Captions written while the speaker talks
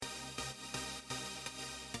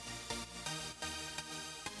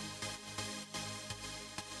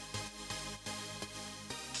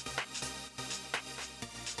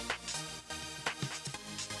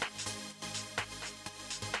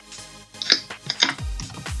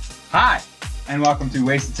Hi, and welcome to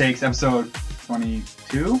Wasted Takes, episode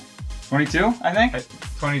 22? 22, I think?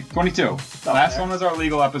 22. Last one was our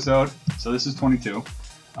legal episode, so this is 22.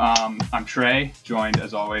 I'm Trey, joined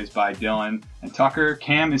as always by Dylan and Tucker.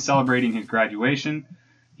 Cam is celebrating his graduation.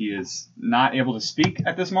 He is not able to speak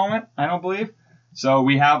at this moment, I don't believe. So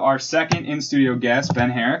we have our second in-studio guest,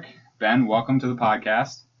 Ben Herrick. Ben, welcome to the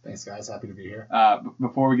podcast. Thanks, guys. Happy to be here.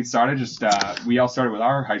 Before we get started, we all started with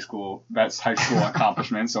our best high school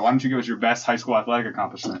accomplishment. So why don't you give us your best high school athletic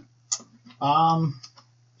accomplishment? I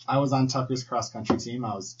was on Tucker's cross-country team.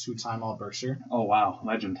 I was two-time All-Berkshire. Oh, wow.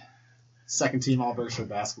 Legend. Second team All-Berkshire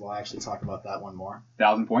basketball. I actually talk about that one more.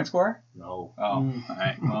 1,000-point scorer? No. Oh, all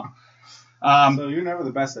right. Well, so you're never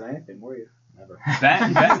the best at anything, were you? Never.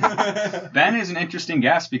 Ben is an interesting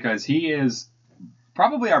guest because he is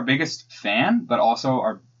probably our biggest fan, but also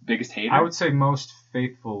our biggest hater. I would say most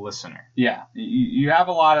faithful listener. Yeah. You have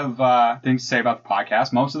a lot of things to say about the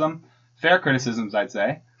podcast. Most of them fair criticisms, I'd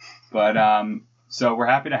say. But so we're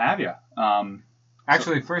happy to have you.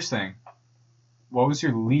 Actually, first thing, what was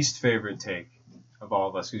your least favorite take of all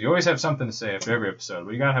of us? Because you always have something to say after every episode,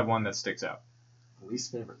 but you got to have one that sticks out.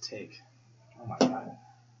 Least favorite take. Oh, my God.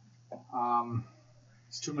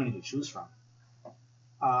 It's too many to choose from.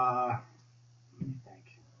 Let me think.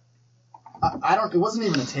 It wasn't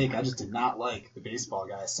even a take. I just did not like the baseball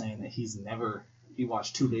guy saying that he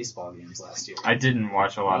watched 2 baseball games last year. I didn't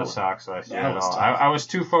watch a lot of Sox last year at all. I was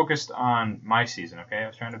too focused on my season, okay? I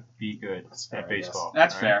was trying to be good at baseball.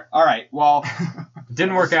 That's fair. All right. Well, it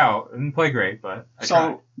didn't work out. I didn't play great, but I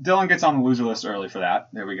tried. Dylan gets on the loser list early for that.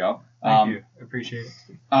 There we go. Thank you. Appreciate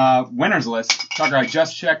it. Winners list. Tucker, I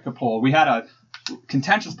just checked the poll. We had a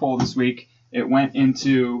contentious poll this week. It went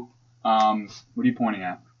into, what are you pointing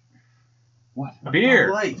at? What?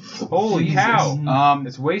 Beer. Holy cow. It's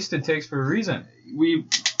It's wasted takes for a reason. We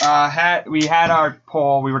had our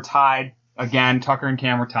poll. We were tied again. Tucker and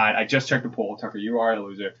Cam were tied. I just checked the poll. Tucker, you are a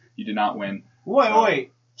loser. You did not win.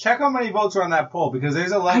 Wait. Check how many votes are on that poll, because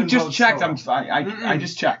there's 11 votes. I just checked. Total. I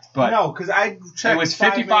just checked. But no, because I checked. It was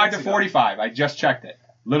 55 to 45. I just checked it.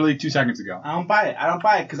 Literally 2 seconds ago. I don't buy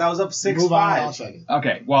it because I was up 6-5. Move on, I'll check it.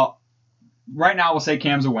 Okay, well, right now we'll say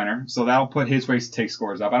Cam's a winner, so that'll put his wasted take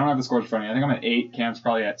scores up. I don't have the scores in front of me. I think I'm at 8. Cam's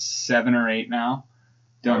probably at 7 or 8 now.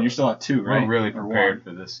 Dylan, you're still at 2, right? We're really Or prepared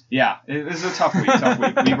 1. for this. Yeah, it was a tough week.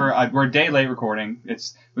 We're a day late recording.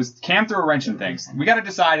 Cam threw a wrench in things. We got to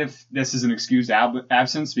decide if this is an excused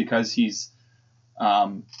absence because he's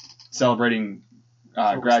celebrating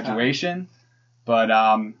graduation. But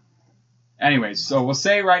anyways, so we'll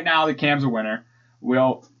say right now that Cam's a winner.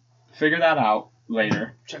 We'll figure that out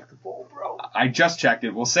later. Check the poll, bro. I just checked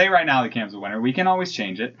it. We'll say right now that Cam's a winner. We can always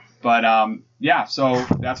change it. But, yeah, so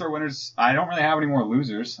that's our winners. I don't really have any more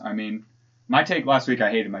losers. I mean, my take last week,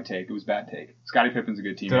 I hated my take. It was a bad take. Scottie Pippen's a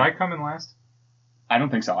good team. Did I come in last? I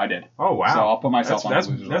don't think so. I did. Oh, wow. So I'll put myself on the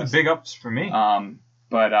losers That's list. big ups for me.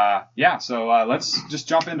 Yeah, so let's just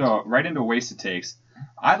jump right into wasted takes.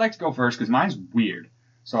 I'd like to go first because mine's weird.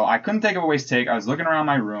 So I couldn't think of a wasted take. I was looking around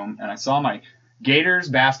my room, and I saw my Gators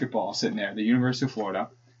basketball sitting there, the University of Florida.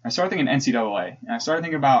 I started thinking NCAA, and I started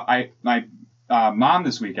thinking about my mom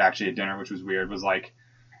this week, actually, at dinner, which was weird, was like,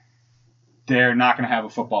 they're not going to have a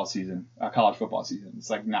college football season. It's,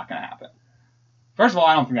 like, not going to happen. First of all,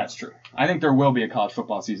 I don't think that's true. I think there will be a college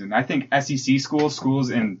football season. I think SEC schools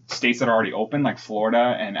in states that are already open, like Florida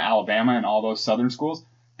and Alabama and all those southern schools,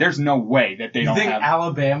 there's no way that they don't have... You think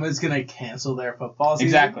Alabama's going to cancel their football season?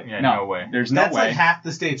 Exactly. Yeah, no way. There's no way. That's like half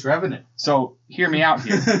the state's revenue. So, hear me out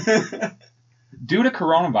here. Due to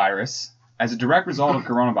coronavirus, as a direct result of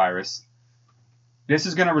coronavirus, this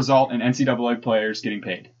is going to result in NCAA players getting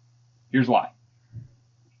paid. Here's why.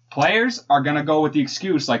 Players are going to go with the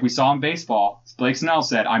excuse, like we saw in baseball. Blake Snell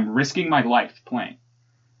said, I'm risking my life playing.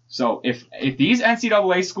 So if these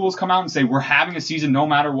NCAA schools come out and say, we're having a season no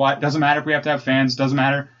matter what, doesn't matter if we have to have fans, doesn't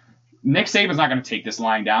matter, Nick Saban's not going to take this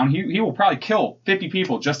lying down. He will probably kill 50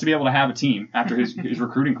 people just to be able to have a team after his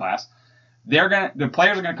recruiting class. The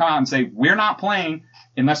players are going to come out and say, we're not playing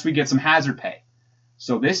unless we get some hazard pay.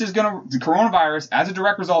 So the coronavirus, as a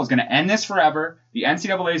direct result, is going to end this forever. The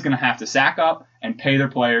NCAA is going to have to sack up and pay their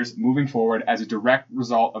players moving forward as a direct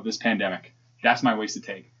result of this pandemic. That's my wasted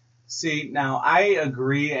take. See, now I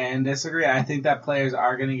agree and disagree. I think that players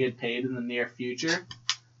are going to get paid in the near future.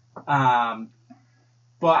 But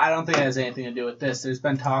I don't think it has anything to do with this. There's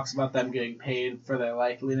been talks about them getting paid for their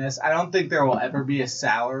likeliness. I don't think there will ever be a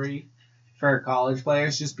salary for college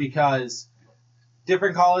players just because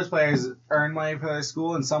different college players earn money for their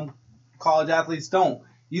school and some college athletes don't.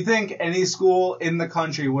 You think any school in the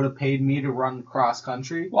country would have paid me to run cross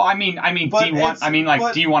country? Well, I mean,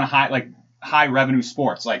 do you want to hire, like, high revenue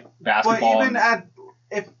sports like basketball. But even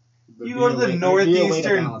if you go to the There'd be a way to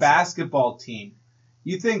Northeastern balance it. basketball team,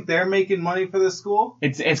 you think they're making money for the school?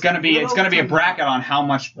 it's going to be a bracket on how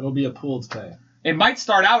much. It'll be a pooled pay. It might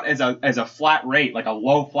start out as a flat rate, like a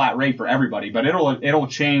low flat rate for everybody, but it'll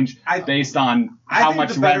change based on how think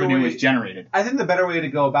much the better revenue way- is generated. I think the better way to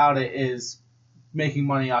go about it is making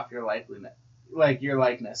money off your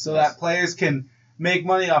likeness, so that players can make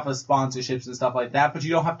money off of sponsorships and stuff like that, but you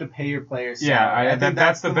don't have to pay your players. Yeah, salary. I think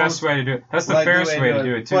that's the best way to do it. That's the likely fairest way to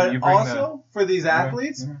do it, too. But You bring also, for these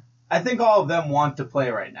athletes, I think all of them want to play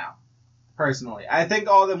right now. Personally, I think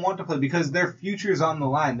all of them want to play because their future's on the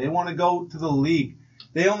line. They want to go to the league.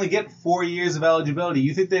 They only get 4 years of eligibility.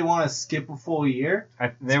 You think they want to skip a full year?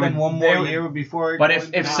 Spend one more year before? But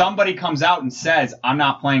if somebody comes out and says, I'm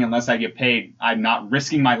not playing unless I get paid, I'm not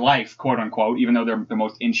risking my life, quote unquote, even though they're the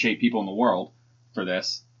most in shape people in the world for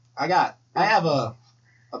this. I have a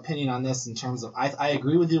opinion on this in terms of I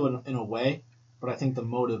agree with you in a way, but I think the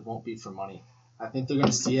motive won't be for money. I think they're going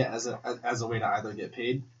to see it as a way to either get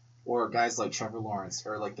paid, or guys like Trevor Lawrence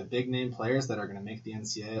or like the big name players that are going to make the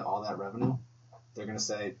NCAA all that revenue. They're going to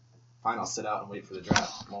say, fine, I'll sit out and wait for the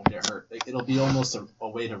draft. Won't get hurt. It'll be almost a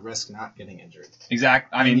way to risk not getting injured.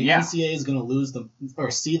 Exactly. I mean, the yeah. NCAA is going to lose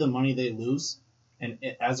see the money they lose, and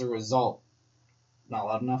as a result, not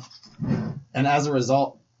loud enough. And as a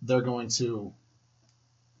result, they're going to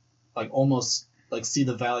almost see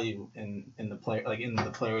the value in the player, in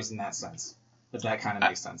the players in that sense. If that kind of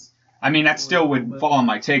makes sense. I mean, that still would fall on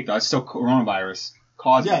my take, though. It's still coronavirus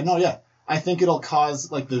caused. Yeah. I think it'll cause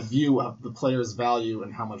the view of the player's value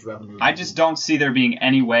and how much revenue. I just don't see there being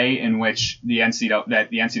any way in which the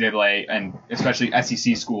NCAA and especially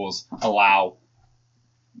SEC schools allow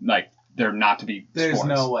there not to be There's sports.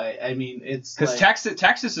 no way. I mean, it's Because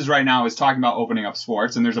Texas is right now is talking about opening up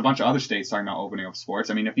sports, and there's a bunch of other states talking about opening up sports.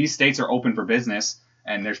 I mean, if these states are open for business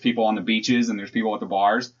and there's people on the beaches and there's people at the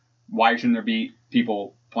bars, why shouldn't there be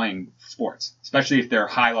people playing sports, especially if they're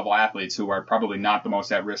high-level athletes who are probably not the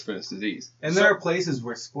most at risk for this disease? And there are places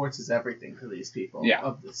where sports is everything to these people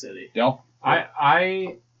of the city. Dill?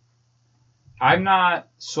 I'm not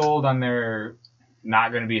sold on their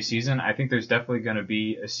not going to be a season. I think there's definitely going to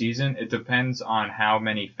be a season. It depends on how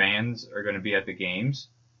many fans are going to be at the games,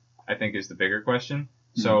 I think is the bigger question.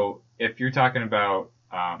 Mm-hmm. So if you're talking about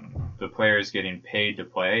the players getting paid to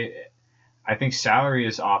play, I think salary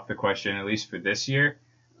is off the question, at least for this year.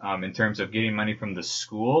 In terms of getting money from the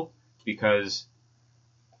school, because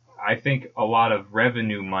I think a lot of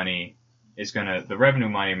revenue money the revenue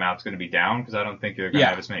money amount's going to be down because I don't think they're going to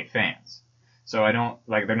have as many fans. So they're not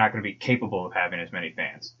going to be capable of having as many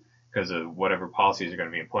fans because of whatever policies are going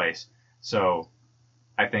to be in place. So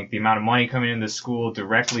I think the amount of money coming into the school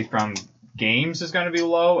directly from games is going to be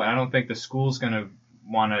low, and I don't think the school's going to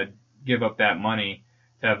want to give up that money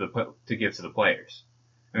to give to the players.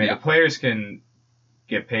 I mean, the players can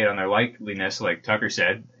get paid on their likeliness, like Tucker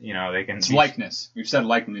said. They can. It's likeness. We've said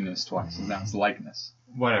likeliness twice, and now it's likeness.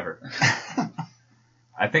 Whatever.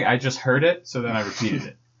 I think I just heard it, so then I repeated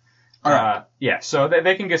it. All right. So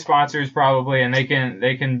they can get sponsors probably, and they can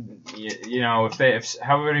if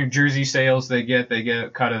however many jersey sales they get a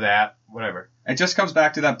cut of that. Whatever. It just comes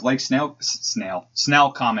back to that Blake Snell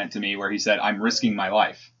comment to me where he said, "I'm risking my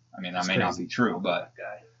life." I mean, that may not be true, but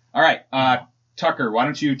all right. Tucker, why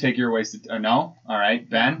don't you take your ways to... no? All right.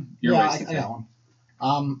 Ben, your ways to take. I got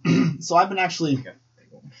one. So I've been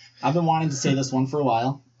wanting to say this one for a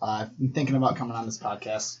while. I've been thinking about coming on this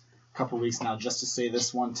podcast a couple weeks now just to say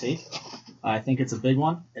this one take. I think it's a big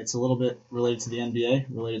one. It's a little bit related to the NBA,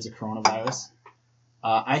 related to coronavirus.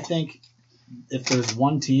 I think if there's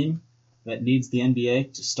one team that needs the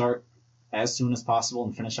NBA to start as soon as possible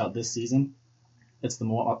and finish out this season, it's the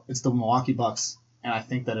Milwaukee Bucks. And I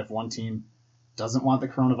think that if one team doesn't want the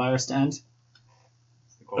coronavirus to end,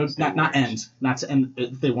 not to end.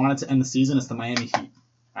 If they wanted to end the season, it's the Miami Heat.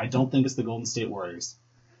 I don't think it's the Golden State Warriors.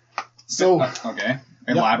 So okay,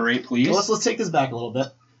 elaborate, please. So let's take this back a little bit.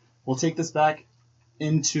 We'll take this back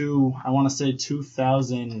into, I want to say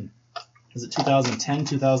 2010,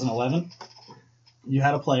 2011. You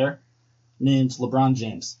had a player named LeBron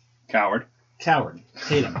James. Coward.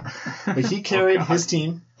 Hate him. But he carried his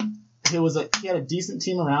team. He had a decent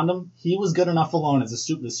team around him. He was good enough alone as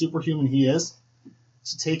the superhuman he is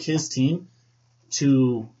to take his team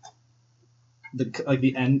to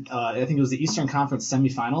the end. I think it was the Eastern Conference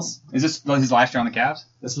semifinals. Is this his last year on the Cavs?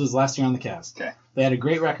 This was his last year on the Cavs. Okay. They had a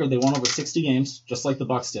great record. They won over 60 games, just like the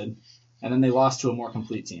Bucks did, and then they lost to a more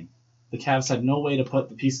complete team. The Cavs had no way to put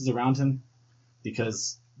the pieces around him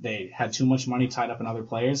because they had too much money tied up in other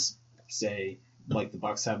players. Say, like the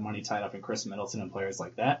Bucks have money tied up in Chris Middleton and players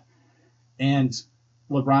like that. And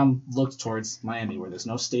LeBron looked towards Miami, where there's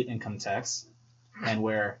no state income tax, and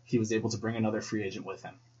where he was able to bring another free agent with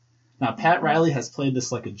him. Now, Pat Riley has played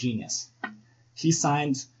this like a genius. He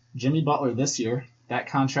signed Jimmy Butler this year. That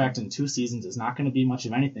contract in 2 seasons is not going to be much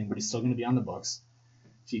of anything, but he's still going to be on the books.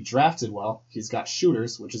 He drafted well. He's got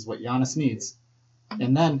shooters, which is what Giannis needs.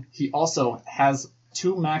 And then he also has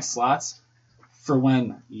 2 max slots for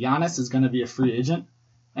when Giannis is going to be a free agent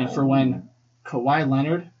and for when Kawhi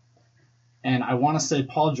Leonard and I want to say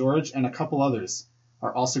Paul George and a couple others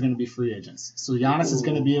are also going to be free agents. So Giannis is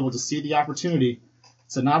going to be able to see the opportunity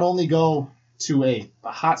to not only go to a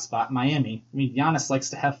hot spot, Miami. I mean, Giannis likes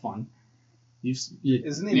to have fun.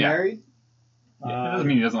 Isn't he married? It doesn't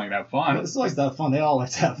mean he doesn't like to have fun. He likes to have fun. They all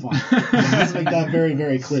like to have fun. Let's make that very,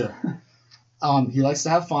 very clear. He likes to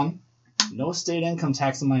have fun. No state income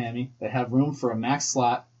tax in Miami. They have room for a max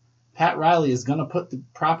slot. Pat Riley is going to put the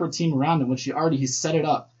proper team around him, which he's set it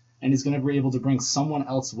up, and he's going to be able to bring someone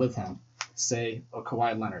else with him, say a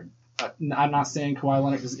Kawhi Leonard. I'm not saying Kawhi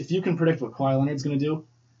Leonard, because if you can predict what Kawhi Leonard's going to do,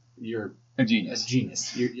 you're a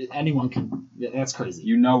genius. Anyone can. That's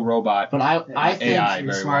crazy. Robot. But I think AI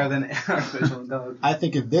You're very smarter well. than artificial intelligence. I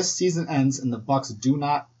think if this season ends and the Bucks do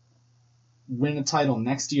not win a title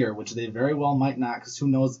next year, which they very well might not, because who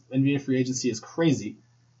knows, NBA free agency is crazy,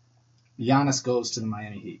 Giannis goes to the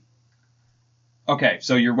Miami Heat. Okay,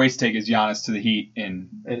 so your waste take is Giannis to the Heat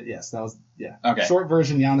Yes, that was, yeah. Okay. Short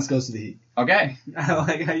version, Giannis goes to the Heat. Okay. I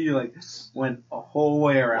like how you went a whole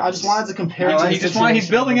way around. I just wanted to compare. He's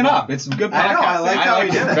building it up. It's a good podcast. I know, I like how he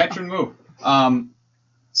did it. Veteran move.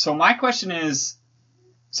 So my question is,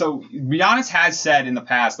 so Giannis has said in the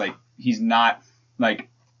past, like, he's not, like,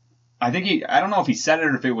 I don't know if he said it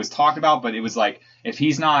or if it was talked about, but it was like, if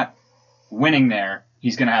he's not winning there,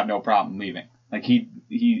 he's going to have no problem leaving. Like,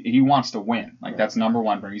 he wants to win. Like, that's number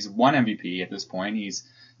one for him. He's won MVP at this point. He's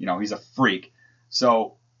a freak.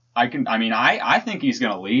 So I think he's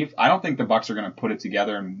going to leave. I don't think the Bucks are going to put it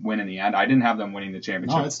together and win in the end. I didn't have them winning the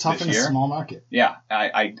championship. No, it's tough this in year. a small market. Yeah,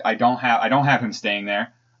 I don't have him staying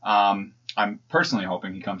there. I'm personally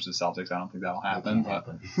hoping he comes to the Celtics. I don't think that'll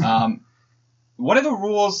happen. What are the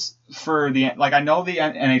rules for the, like, I know the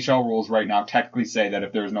NHL rules right now technically say that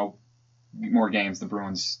if there's no more games, the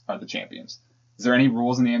Bruins are the champions. Is there any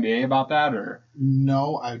rules in the NBA about that, or?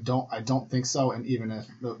 No, I don't think so. And even if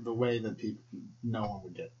the way that no one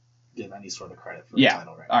would give any sort of credit for the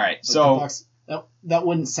title right now. All right. But so the Bucks, that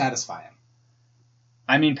wouldn't satisfy him.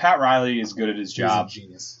 I mean, Pat Riley is good at his job. He's a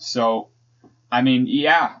genius. So, I mean,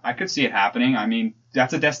 yeah, I could see it happening. I mean,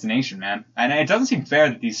 that's a destination, man. And it doesn't seem fair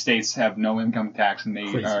that these states have no income tax and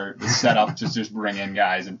they are set up to just bring in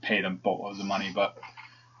guys and pay them boatloads of money. But,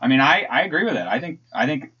 I mean, I agree with it. I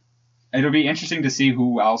think it'll be interesting to see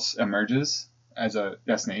who else emerges as a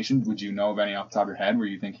destination. Would you know of any off the top of your head where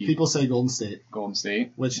you think people say Golden State? Golden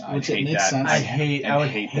State, which it makes that. sense. I would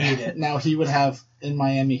hate it. Now he would have in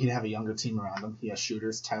Miami. He'd have a younger team around him. He has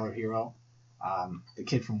shooters. Tyler Hero, the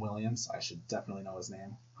kid from Williams. I should definitely know his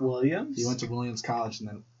name. Williams. He went to Williams College,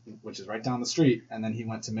 which is right down the street, and then he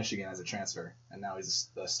went to Michigan as a transfer, and now he's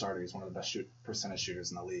the starter. He's one of the best percentage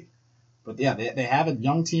shooters in the league. But yeah, they have a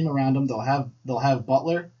young team around him. They'll have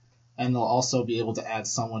Butler. And they'll also be able to add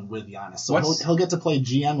someone with Giannis. So he'll get to play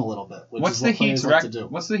GM a little bit, which is what players like to do.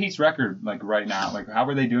 What's the Heat's record like right now? Like, how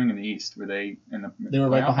were they doing in the East? Were they in the They were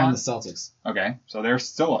right behind the Celtics. Okay, so they're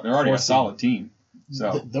already a solid team.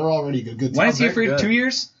 So they're already a good team. When is he free? 2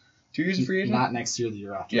 years? 2 years of free agent? Not next year, the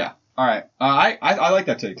year after. Yeah. All right. I like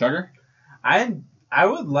that take, Tucker. I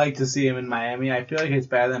would like to see him in Miami. I feel like it's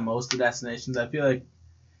better than most of the destinations. I feel like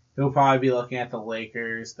he'll probably be looking at the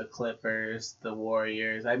Lakers, the Clippers, the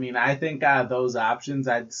Warriors. I mean, I think out of those options,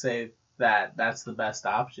 I'd say that's the best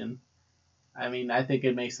option. I mean, I think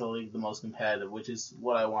it makes the league the most competitive, which is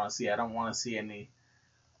what I want to see. I don't want to see any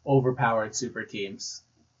overpowered super teams.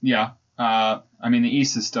 Yeah. I mean, the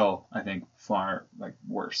East is still, I think, far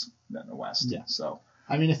worse than the West. Yeah. So,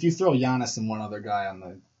 I mean, if you throw Giannis and one other guy on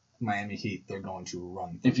the Miami Heat, they're going to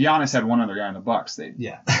run. If Giannis had one other guy on the Bucks, they'd.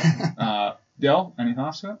 Yeah. Dill, any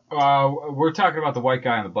thoughts to it? We're talking about the white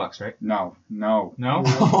guy on the Bucks, right? No. No?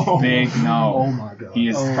 Big no. Oh my god. He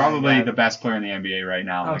is probably the best player in the NBA right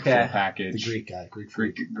now. Okay. Full package. The Greek guy.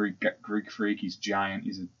 Greek freak. He's giant.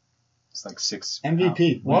 It's like 6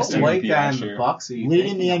 MVP. What MVP white guy last in the year. Bucks are you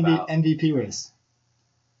Leading the thinking about? MVP race.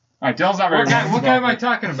 All right, Dill's not very good. What guy am I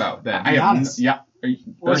talking about then? Giannis.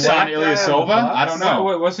 Was Ursan that guy on the Ilyasova? Bucks? I don't know.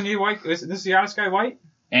 Wait, wasn't he white? Is this Giannis guy white?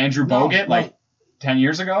 Andrew Bogut, no. 10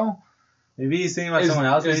 years ago? Maybe he's thinking about Is- someone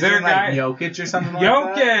else. is Maybe there he's a thinking guy- like Jokic or something like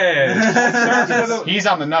that. Jokic! He's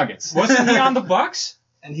on the Nuggets. Wasn't he on the Bucks?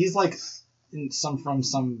 And he's like from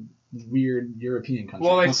some weird European country.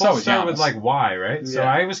 Well, they Well, so both is start with Giannis. like Y, right? So Yeah.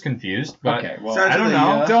 I was confused, but Okay, well, Starts I don't with a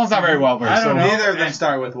know. Y. Dylan's not very well versed. I don't know. Neither of them And-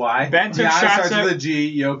 start with Y. Ben took Giannis shots starts at- with a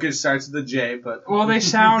G. Jokic starts with a J. But Well, they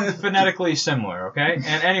sound phonetically similar, okay?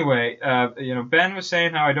 And anyway, Ben was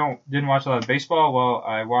saying how I didn't watch a lot of baseball. Well,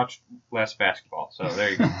 I watched less basketball, so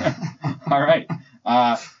there you go. All right.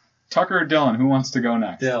 Tucker or Dylan, who wants to go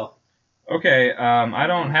next? Dill. Okay, I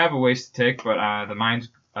don't have a waste to take, but the mine's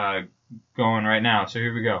going right now, so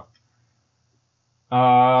here we go.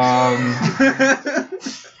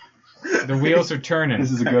 The wheels are turning.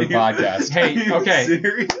 This is a good podcast. Hey, okay,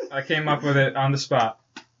 Serious? I came up with it on the spot.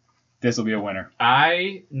 This will be a winner.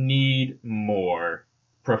 I need more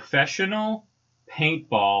professional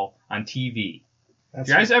paintball on TV. You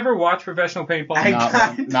guys ever watch professional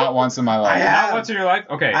paintball? Not once in my life. I have. Not once in your life?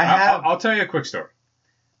 Okay, I have. I'll tell you a quick story.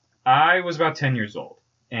 I was about 10 years old,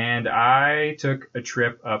 and I took a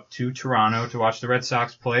trip up to Toronto to watch the Red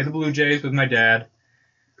Sox play the Blue Jays with my dad.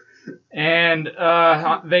 And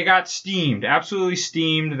they got steamed, absolutely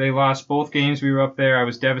steamed. They lost both games. We were up there. I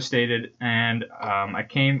was devastated. And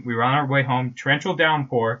we were on our way home, torrential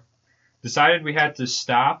downpour. Decided we had to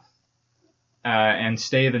stop and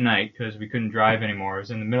stay the night because we couldn't drive anymore. It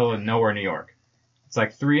was in the middle of nowhere, New York. It's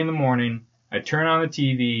like 3 a.m. I turn on the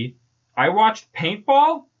TV. I watched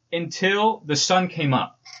paintball until the sun came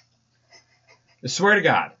up. I swear to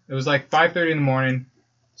God. It was like 5:30 in the morning.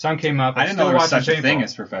 Sun came up. I didn't know there was such a paintball. thing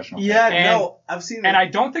as professional. Yeah, And- no, I've seen And it. I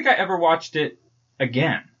don't think I ever watched it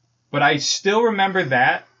again. But I still remember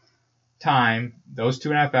that time, those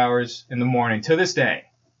 2.5 hours in the morning, to this day.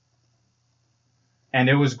 And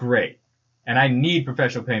it was great. And I need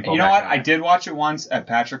professional paintball. You know back what? now. I did watch it once at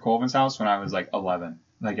Patrick Colvin's house when I was like 11,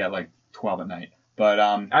 like at like 12 at night. But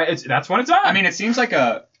That's when it's on. I mean, it seems like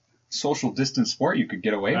a social distance sport you could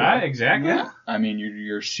get away with. Exactly. Yeah. I mean,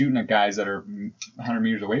 you're shooting at guys that are 100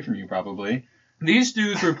 meters away from you, probably. These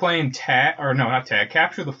dudes were playing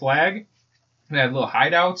capture the flag. They had little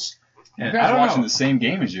hideouts. You And guys I don't watching know. the same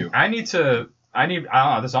game as you. I don't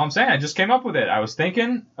know. That's all I'm saying. I just came up with it. I was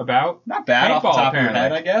thinking about Not bad off the Paintball, top of your apparently.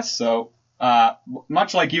 head, I guess. So,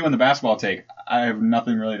 much like you in the basketball take, I have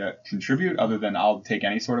nothing really to contribute other than I'll take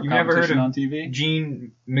any sort of You never heard competition of on TV.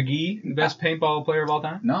 Gene McGee, the best paintball player of all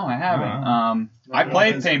time. No, I haven't. Uh-huh. I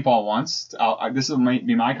played paintball once. This might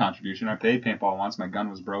be my contribution. I played paintball once. My gun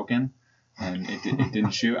was broken, and it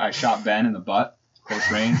didn't shoot. I shot Ben in the butt, close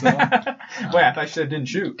range though. Wait, I thought you said it didn't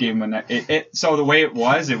shoot. Gave him so the way it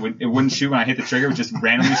was, it wouldn't shoot when I hit the trigger. It would just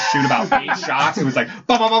randomly shoot about 8 shots. It was like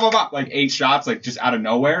bah, bah, bah, bah, bah, like 8 shots, like just out of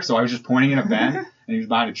nowhere. So I was just pointing it at Ben, and he was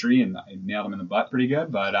behind a tree, and I nailed him in the butt pretty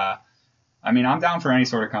good. But I mean, I'm down for any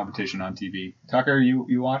sort of competition on TV. Tucker,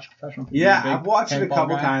 you watch professional TV? Yeah, Big I've watched it a paintball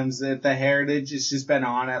couple guy? times at the Heritage. It's just been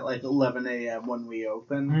on at like 11 a.m. when we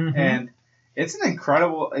open, Mhm. and it's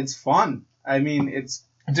it's fun. I mean, it's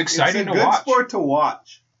exciting it's a to good watch. sport to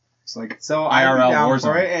watch. It's like So I'd IRL be down Warzone.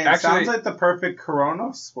 for it, and it Actually- sounds like the perfect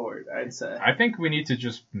Corona sport. I'd say. I think we need to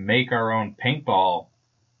just make our own paintball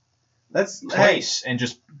Let's place and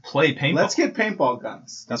just play paintball. let's get paintball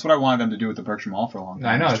guns. that's what I wanted them to do with the Berksham Mall for a long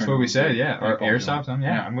time. I know, Just that's turn what we it said, into yeah. Or paintball airsoft, zone.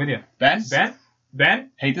 yeah, I'm with you. Ben? Ben?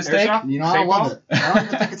 Hate the steak? Airsoft? You know, I love Paintball? it. I don't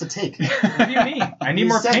even think it's a take. What do you mean? I need You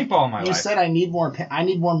more said- paintball in my You life. said I need more. I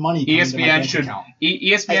need more money. coming into my ESPN bank should account.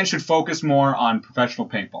 ESPN should focus more on professional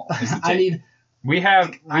paintball. Is the I take. We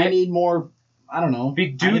have I need more. I don't know. I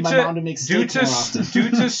due need my mom to make due steak more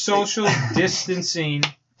often. to social distancing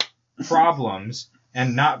problems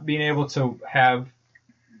and not being able to have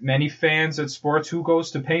many fans at sports who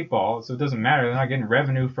goes to paintball, so it doesn't matter. They're not getting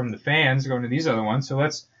revenue from the fans going to these other ones. So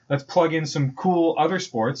let's plug in some cool other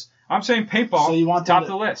sports. I'm saying paintball, So you want them top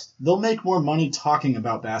to- of the list. They'll make more money talking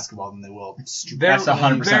about basketball than they will. That's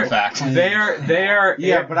 100% they're- fact. They are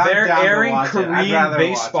Yeah, but I'm they're down to airing watch it. I'd Korean rather watch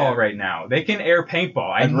baseball it. right now. They can air paintball.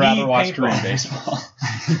 I I'd need rather watch paintball. Korean baseball.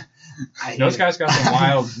 I hate Those it. guys got some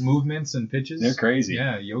wild movements and pitches. They're crazy.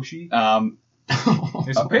 Yeah, Yoshi. There's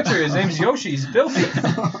There's a pitcher. His name's Yoshi. He's filthy.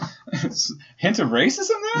 hint of racism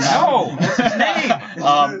there? No, that's his name.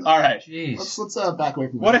 All right. Jeez. let's back away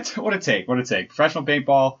from What that. a take. Professional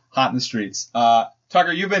paintball, hot in the streets.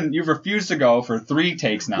 Tucker, you've refused to go for 3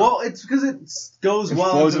 takes now. Well, it's because it goes it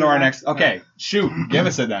well. flows into into our the next. Okay, shoot. Give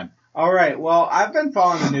us it then. All right. Well, I've been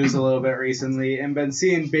following the news a little bit recently and been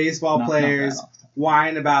seeing baseball Not players bad.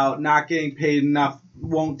 whine about not getting paid enough,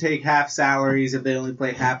 won't take half salaries if they only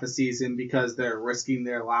play half a season because they're risking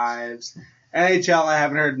their lives. NHL, I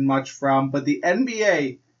haven't heard much from, but the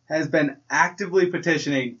NBA has been actively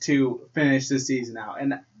petitioning to finish the season out.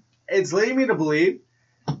 And it's leading me to believe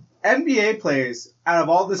NBA players, out of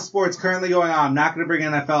all the sports currently going on, I'm not going to bring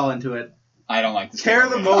NFL into it, I don't like this. care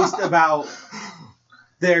the most about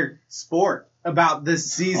their sport, about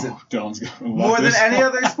this season. Oh, Dylan's gonna love More than this. any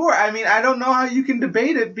other sport. I mean, I don't know how you can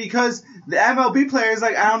debate it because the MLB players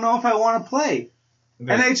like, I don't know if I want to play.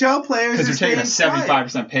 NHL players Because are they're taking a staying quiet.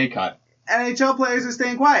 75% pay cut. NHL players are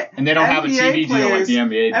staying quiet. And they don't have a TV deal like the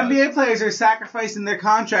NBA does. NBA players are sacrificing their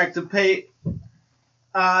contract to pay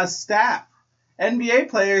staff. NBA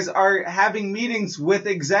players are having meetings with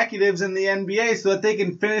executives in the NBA so that they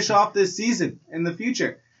can finish off this season in the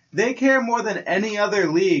future. They care more than any other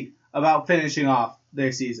league about finishing off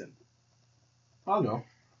their season. I'll go.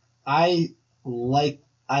 I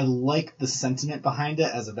like the sentiment behind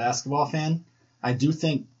it as a basketball fan. I do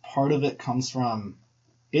think part of it comes from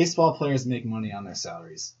baseball players make money on their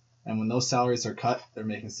salaries. And when those salaries are cut, they're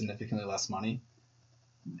making significantly less money.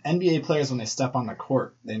 NBA players, when they step on the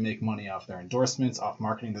court, they make money off their endorsements, off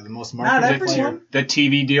marketing. They're the most marketed player. everyone. The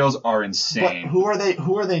TV deals are But insane. who are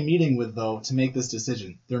they meeting with, though, to make this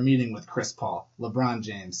decision? They're meeting with Chris Paul, LeBron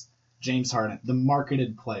James, James Harden, the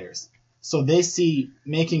marketed players. So they see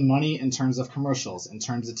making money in terms of commercials, in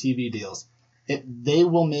terms of TV deals. They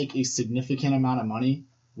will make a significant amount of money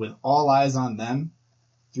with all eyes on them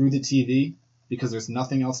through the TV because there's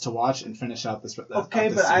nothing else to watch and finish out this. Okay,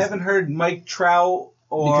 this but I season. haven't heard Mike Trout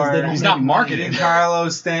Because they or don't He's make not money. marketing.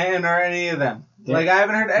 Carlos Stanton or any of them. They're- Like, I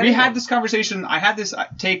haven't heard any We of had them. this conversation. I had this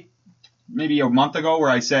take maybe a month ago where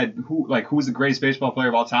I said who's the greatest baseball player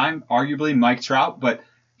of all time? Arguably Mike Trout, but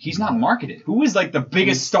he's not marketed. Who is like the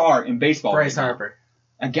biggest star in baseball? Bryce right now? Harper.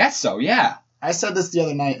 I guess so. Yeah, I said this the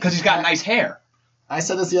other night. because he's got nice hair. I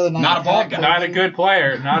said this the other night. Not a bald Pat guy. Not a good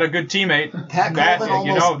player, not a good teammate. Pat Bad- Colvin almost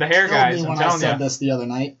you know, the hair killed guys, me I'm when I telling said you. this the other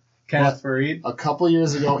night. Kenneth Farid. A couple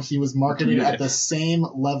years ago, he was marketed Dude. at the same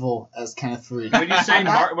level as Kenneth Farid.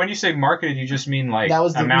 When you say marketed, you just mean like That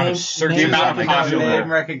was the amount name- of search, name amount of recognition. popular- Name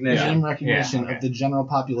recognition. Name recognition Yeah, okay. of the general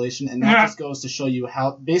population, and that just goes to show you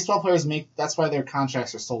how baseball players make. That's why their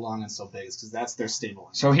contracts are so long and so big, is because that's their stable.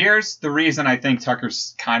 So here's the reason I think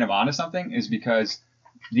Tucker's kind of onto something is because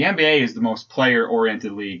the NBA is the most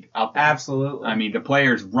player-oriented league out there. Absolutely. I mean, the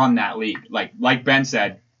players run that league. Like Ben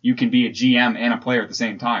said, you can be a GM and a player at the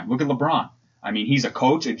same time. Look at LeBron. I mean, he's a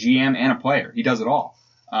coach, a GM, and a player. He does it all.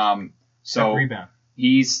 So rebound.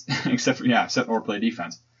 he's except or play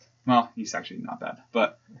defense. Well, he's actually not bad.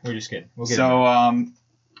 But We're just kidding. We'll get so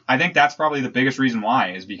I think that's probably the biggest reason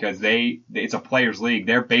why is because it's a players league.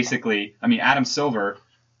 They're basically, I mean, Adam Silver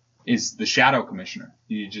is the shadow commissioner.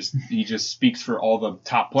 He just speaks for all the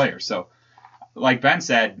top players. So, like Ben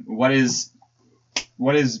said, what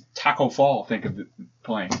does Taco Fall think of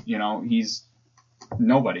playing? You know, he's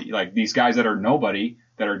nobody. Like these guys that are nobody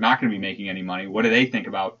that are not going to be making any money. What do they think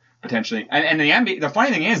about potentially? And the NBA. The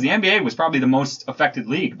funny thing is, the NBA was probably the most affected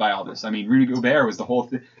league by all this. I mean, Rudy Gobert was the whole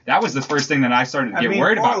thing. That was the first thing that I started to get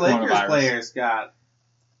worried poor about Lakers coronavirus. players got.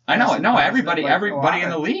 I know. No, Like, everybody a lot in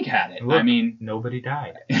the of- league had it. Look, I mean, nobody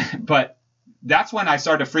died. but that's when I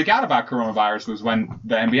started to freak out about coronavirus was when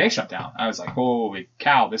the NBA shut down. I was like, holy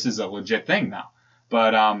cow, this is a legit thing now.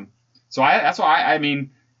 But so that's why I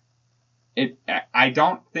mean, I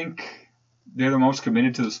don't think they're the most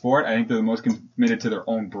committed to the sport. I think they're the most committed to their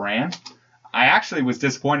own brand. I actually was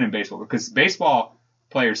disappointed in baseball because baseball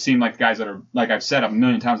players seem like guys that are, like I've said a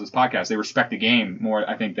million times in this podcast, they respect the game more,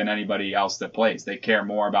 I think, than anybody else that plays. They care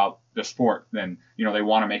more about the sport than, they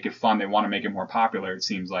want to make it fun. They want to make it more popular. It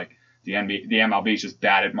seems like the MLB is just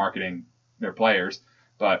bad at marketing their players.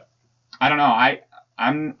 But I don't know. I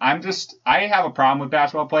have a problem with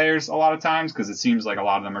basketball players a lot of times because it seems like a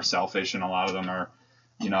lot of them are selfish and a lot of them are,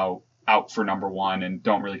 out for number one and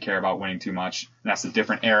don't really care about winning too much. And that's a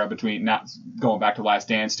different era between not going back to Last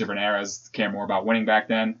Dance, different eras, care more about winning back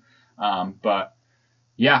then. But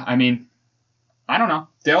yeah, I mean, I don't know.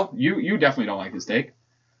 Dale, you definitely don't like this take.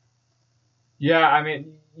 Yeah, I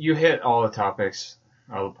mean, you hit all the topics,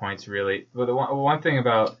 all the points really. But the one thing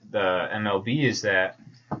about the MLB is that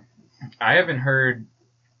I haven't heard,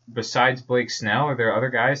 besides Blake Snell, are there other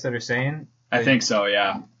guys that are saying? I think so,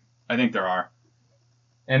 yeah. I think there are.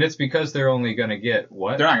 And it's because they're only going to get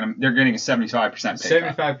what? They're getting a 75% pay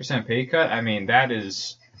cut. 75% pay cut. I mean,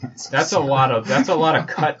 that's a lot of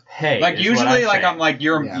cut pay. Like is usually, what I'm like saying. I'm like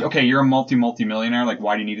you're Yeah. okay. You're a multi-millionaire. Like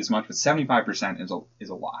why do you need as much? But 75% is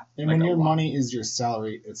a lot. And Like, when a your lot. money is your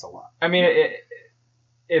salary, it's a lot. I mean,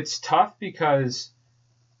 it's tough because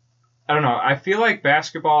I don't know. I feel like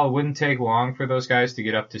basketball wouldn't take long for those guys to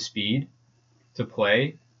get up to speed to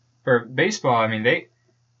play. For baseball, I mean,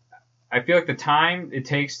 I feel like the time it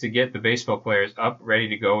takes to get the baseball players up, ready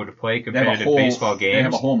to go to play They have competitive baseball They have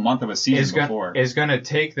games a whole month of a season before. is going to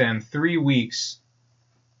take them 3 weeks,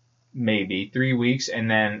 maybe 3 weeks,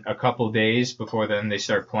 and then a couple days before then they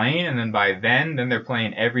start playing, and then by then they're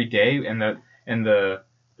playing every day, and the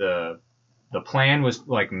the plan was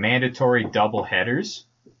like mandatory double headers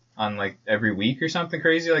on like every week or something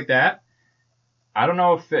crazy like that. I don't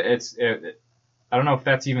know if I don't know if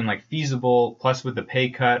that's even like feasible. Plus with the pay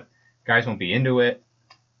cut, guys won't be into it.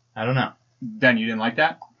 I don't know. Ben, you didn't like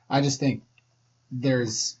that? I just think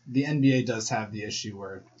the NBA does have the issue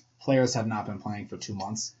where players have not been playing for 2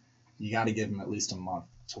 months. You got to give them at least a month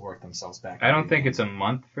to work themselves back. I don't think it's a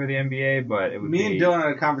month for the NBA, but it would Me be. and Dylan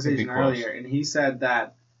had a conversation it'd be earlier, close. and he said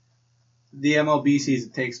that the MLB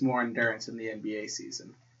season takes more endurance than the NBA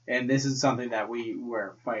season. And this is something that we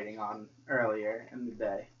were fighting on earlier in the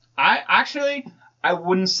day. I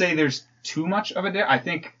wouldn't say there's too much of a difference. I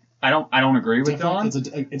think I don't agree with Dylan.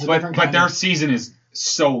 It's a but different kind their of, season is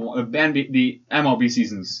so the MLB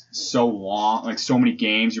season's so long, like so many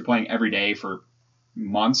games. You're playing every day for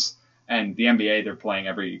months, and the NBA they're playing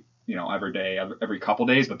every day, every couple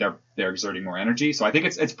days, but they're exerting more energy. So I think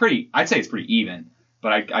it's pretty. I'd say it's pretty even.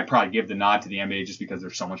 But I'd probably give the nod to the NBA just because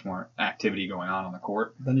there's so much more activity going on the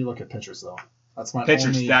court. Then you look at pitchers though. That's my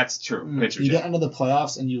Pitchers, only. that's true. Pitchers, You yeah. get into the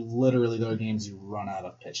playoffs and you literally there are games you run out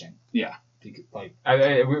of pitching. Yeah. Like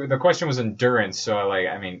The question was endurance, so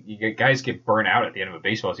guys get burnt out at the end of a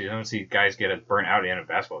baseball season. I don't see guys get burnt out at the end of a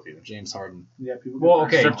basketball season. James Harden. Yeah, people Well,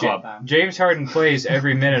 okay, Strip club. James Harden plays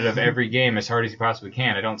every minute of every game as hard as he possibly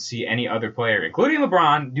can. I don't see any other player, including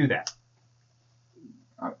LeBron, do that.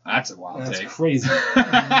 That's a wild That's take. crazy.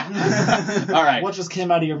 All right. What just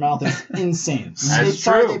came out of your mouth is insane. That's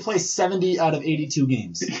Sorry, true. they play 70 out of 82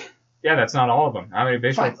 games. Yeah, that's not all of them. How many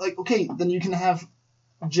baseball? Fine. Like, okay, then you can have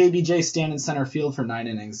JBJ stand in center field for 9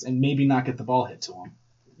 innings and maybe not get the ball hit to him.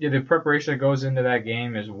 Yeah, the preparation that goes into that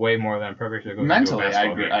game is way more than preparation that goes Mentally, into a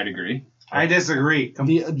basketball game. I'd agree. I disagree.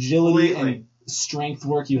 The agility Completely. and strength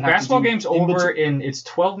work you have Basketball to do game's in over between- in its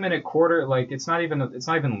 12-minute quarter. Like it's not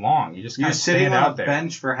even long. You just kind You're of sitting stand on a out there.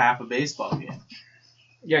 bench for half a baseball game.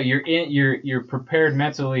 Yeah, you're prepared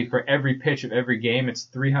mentally for every pitch of every game. It's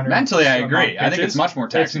 300. Mentally, I some agree. odd I think it's pitches. much more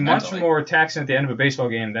taxing It's much mentally. more taxing at the end of a baseball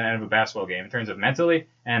game than at the end of a basketball game in terms of mentally.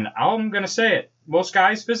 And I'm gonna say it, most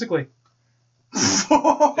guys physically. That's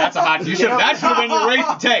a hot. That should have been your race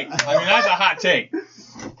to take. I mean, that's a hot take.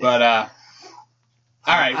 But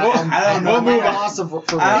all right, I don't know. we'll move on. loss of,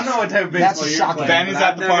 for I don't know what type of That's baseball you're shocking. playing. Ben is but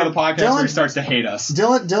at I've the part of the never- podcast where he Dylan- starts to hate us.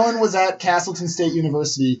 Dylan was at Castleton State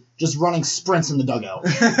University just running sprints in the dugout.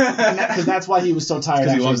 Because that's why he was so tired.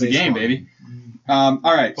 Because he after loves the game, baseball. baby.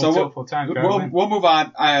 All right, so Full time. we'll move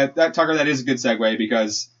on. Tucker, that is a good segue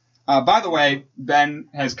because, by the way, Ben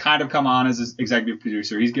has kind of come on as his executive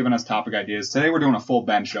producer. He's given us topic ideas. Today we're doing a full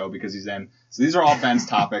Ben show because he's in. So these are all Ben's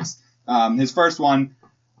topics. His first one,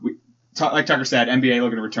 like Tucker said, NBA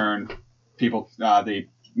looking to return. People, the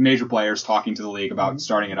major players talking to the league about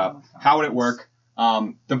starting it up. How would it work?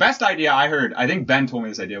 The best idea I heard, I think Ben told me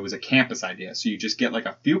this idea, was a campus idea. So you just get like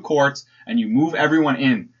a few courts and you move everyone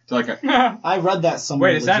in to like a. I read that somewhere.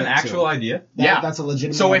 Wait, is that an legit, actual too. idea? Yeah. That's a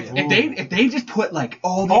legitimate So idea. if they just put like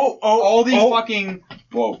all the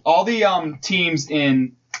teams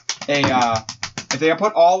in a if they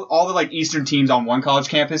put all the like Eastern teams on one college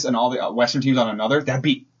campus and all the Western teams on another, that'd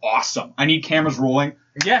be awesome. I need cameras rolling.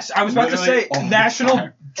 Yes, I was about to Literally say all the National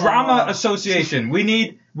time. Drama Association. We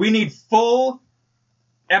need full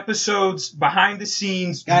episodes behind the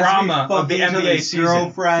scenes Guys, drama we of the fuck each NBA other's season.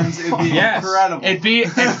 girlfriends. It'd be Yes. incredible. It'd be.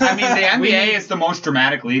 I mean, the NBA need- is the most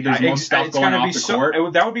dramatic league. There's most stuff it's going gonna off be the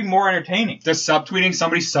court. that would be more entertaining. Just subtweeting,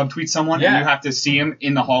 somebody subtweets someone, Yeah. and you have to see him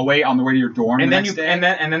in the hallway on the way to your dorm And the then next you day.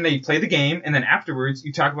 and then they play the game, and then afterwards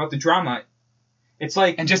you talk about the drama. It's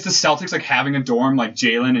like And just the Celtics like having a dorm, like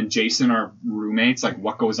Jalen and Jason are roommates. Like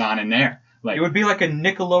what goes on in there? Like it would be like a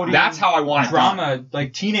Nickelodeon. that's how I want it done. drama,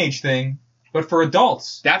 like teenage thing, but for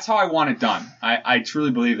adults. That's how I want it done. I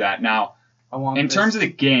truly believe that. Now, I want in this. terms of the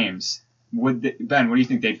games, Ben, what do you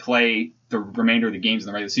think? They'd play the remainder of the games in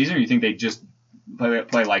the regular season, or you think they'd just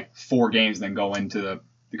play like 4 games and then go into the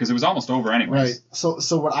because it was almost over anyways. Right.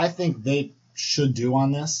 So what I think they should do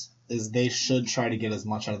on this is they should try to get as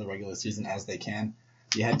much out of the regular season as they can.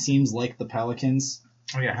 You had teams like the Pelicans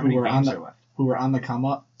Oh yeah, how Who many were on games the- are left? who are on the come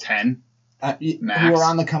up. 10. Max. Who are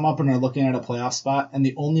on the come up and are looking at a playoff spot, and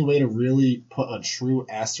the only way to really put a true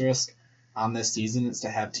asterisk on this season is to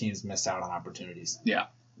have teams miss out on opportunities. Yeah.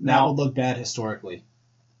 That Now- would look bad historically.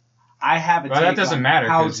 I have a Well, that take doesn't on matter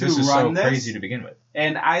how because to this is so run this, crazy to begin with.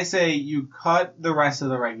 and I say you cut the rest of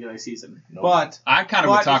the regular season. Nope. But I'm kind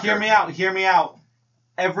of with Tucker. hear me out.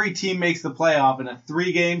 Every team makes the playoff in a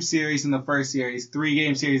 3-game series in the first series,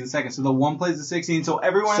 3-game series in the second. So the one plays the 16, so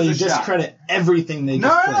everyone So you has a shot. discredit everything they No,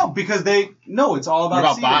 just no, played. no, because it's all What about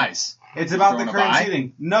about seeding. buys? It's about the Throwing a current bye?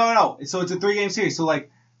 seeding. No. So it's a 3-game series. So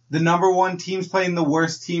like The number one team's playing the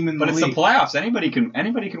worst team in the But league. it's the playoffs. Anybody can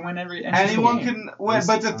win every Anyone game. can win,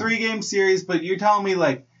 but it's a 3-game series. But you're telling me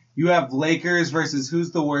like you have Lakers versus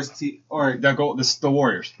who's the worst team, or The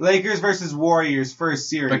Warriors. Lakers versus Warriors first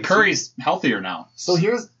series. But Curry's healthier now. So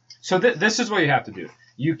this is what you have to do.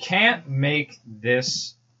 You can't make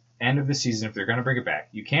this end of the season, if they're going to bring it back,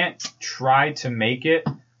 you can't try to make it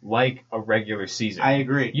like a regular season. I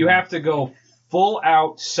agree. You have to go full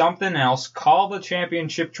out something else, call the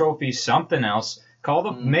championship trophy something else,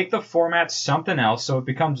 make the format something else so it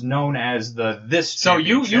becomes known as this So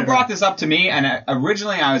you championship. brought this up to me, and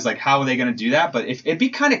originally I was like, how are they going to do that? But it'd be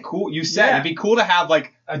kind of cool. You said it'd be cool to have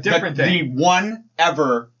like a different the thing. one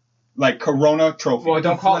ever like Corona trophy. Well,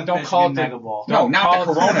 don't call it Mega Ball. No, don't not call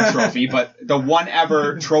the it- Corona trophy, but the one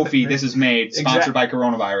ever trophy this is made, sponsored by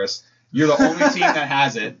coronavirus. You're the only team that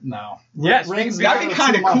has it. no. Yes, Rings that'd be matter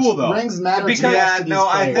kinda too much. cool, though. Rings matter Because- too much Yeah, to these no,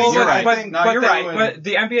 I players. think You're right. But, You're right. But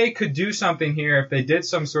the NBA could do something here if they did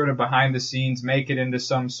some sort of behind the scenes, make it into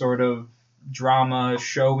some sort of drama,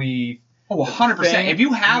 showy. Oh, 100%. thing. If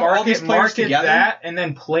you have all these players market together, that and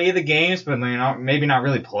then play the games, but maybe not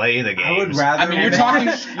really play the games. I would rather. I mean, you're talking-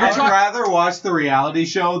 I would rather watch the reality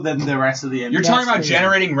show than the rest of the NBA. you're talking about crazy.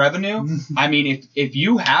 generating revenue. I mean, if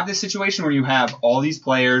you have this situation where you have all these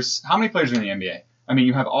players, how many players are in the NBA? I mean,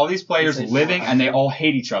 you have all these players I'd say living, 400. and they all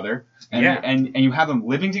hate each other. And, Yeah. and you have them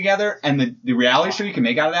living together, and the reality show you can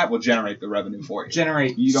make out of that will generate the revenue for you.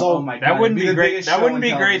 generate. You don't- So- oh my God, That wouldn't it'd be the great. biggest That show wouldn't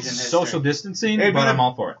in be great television history. social distancing, It'd be but the- I'm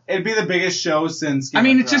all for it. It'd be the biggest show since. I Game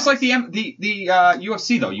mean, of it's just Thrones. like the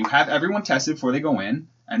UFC though. You have everyone tested before they go in,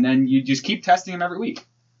 and then you just keep testing them every week.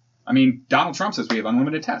 I mean, Donald Trump says we have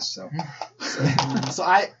unlimited tests. So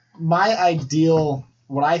So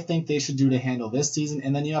what I think they should do to handle this season,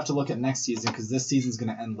 and then you have to look at next season because this season's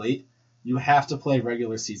going to end late. You have to play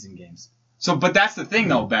regular season games. but that's the thing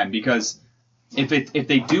though, Ben, because if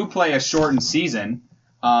they do play a shortened season,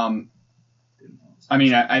 I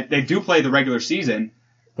mean, they do play the regular season.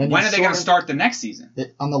 Then When you are they going to shorten- start the next season?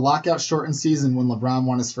 On the lockout shortened season when LeBron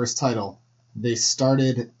won his first title, they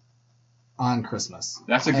started on Christmas.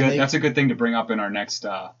 That's a good thing to bring up in our next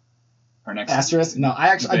Asterisk? No,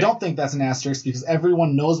 I debate. don't think that's an asterisk because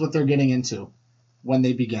everyone knows what they're getting into when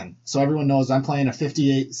they begin. So everyone knows I'm playing a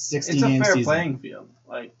 58, 60 it's a game fair season. playing field.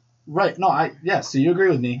 Like Right. No, so you agree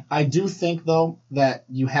with me. I do think though that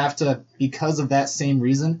you have to, because of that same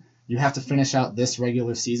reason, you have to finish out this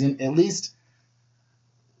regular season at least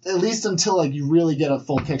until like you really get a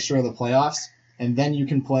full picture of the playoffs, and then you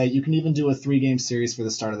can play. You can even do a 3-game series for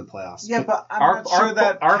the start of the playoffs. yeah, but I'm not sure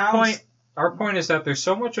that our counts. point is that there's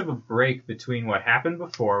so much of a break between what happened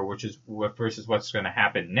before, versus what's going to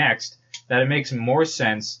happen next, that it makes more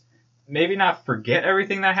sense. Maybe not forget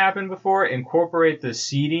everything that happened before, incorporate the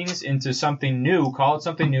seedings into something new, call it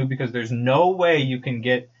something new, because there's no way you can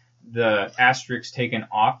get the asterisks taken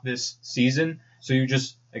off this season. So you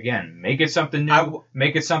just, again, make it something new,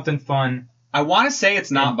 make it something fun. I want to say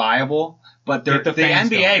it's not viable, but Get the the fans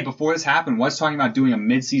NBA going. before this happened was talking about doing a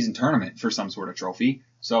mid-season tournament for some sort of trophy.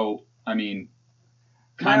 So I mean,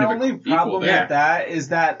 kind My of only equal problem there. with that is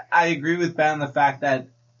that I agree with Ben on the fact that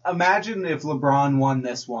imagine if LeBron won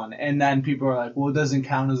this one, and then people are like, well, it doesn't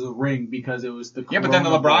count as a ring because it was the Yeah, but then the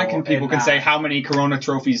Corona LeBron Bowl people and can not- say, how many Corona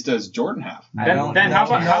trophies does Jordan have? I Then- don't then know. how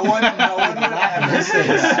about- no one would ever say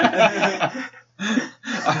that.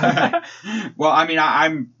 Well, I mean,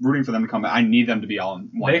 I'm rooting for them to come back. I need them to be all in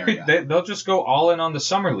one area. They'll just go all in on the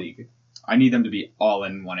summer league. I need them to be all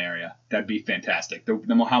in one area. That'd be fantastic.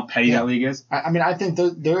 The how petty that league is. I mean, I think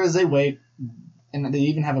there is a way, and they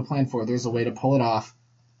even have a plan for it. There's a way to pull it off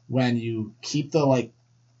when you keep the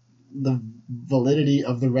validity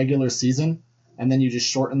of the regular season, and then you just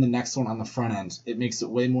shorten the next one on the front end. It makes it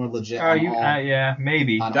way more legit. Yeah,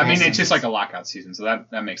 maybe. on I mean, all it's just seasons. like a lockout season, so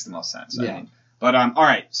that makes the most sense. I Yeah. mean. But all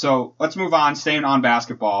right, so let's move on. Staying on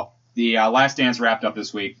basketball, the Last Dance wrapped up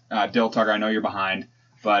this week. Dill Tugger, I know you're behind,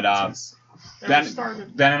 but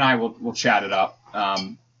Ben and I will chat it up,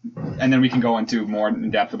 and then we can go into more in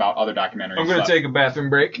depth about other documentaries. I'm going but to take a bathroom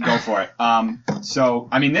break. go for it. So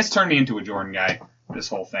I mean, this turned me into a Jordan guy. This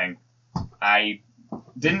whole thing, I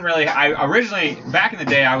didn't really. I originally back in the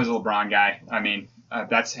day, I was a LeBron guy. I mean,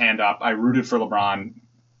 that's hand up. I rooted for LeBron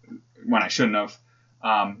when I shouldn't have.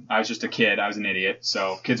 I was just a kid. I was an idiot.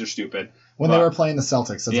 So kids are stupid. when But- they were playing the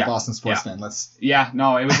Celtics as Yeah, a Boston sports fan. Let's Yeah,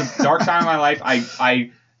 no, it was a dark time in my life.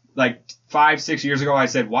 I like 5-6 years ago, I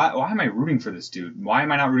said, why am I rooting for this dude? Why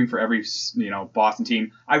am I not rooting for every Boston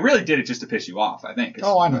team? I really did it just to piss you off. I think.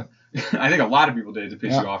 I know. I think a lot of people did it to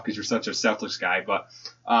piss you off because you're such a Celtics guy. But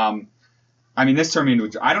I mean, this turned me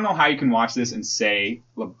into. I don't know how you can watch this and say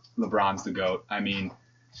LeBron's the GOAT. I mean,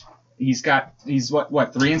 he's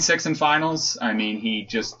 3-6 in finals. I mean,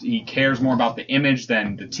 he cares more about the image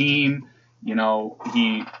than the team.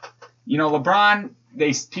 LeBron.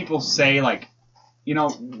 People say like,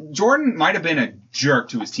 Jordan might have been a jerk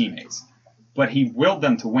to his teammates, but he willed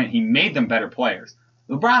them to win. He made them better players.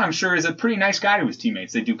 LeBron, I'm sure, is a pretty nice guy to his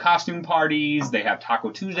teammates. They do costume parties. They have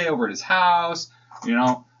Taco Tuesday over at his house.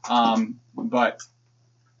 But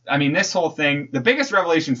I mean, this whole thing. The biggest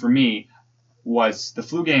revelation for me was the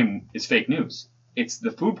flu game is fake news. It's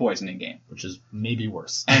the food poisoning game. Which is maybe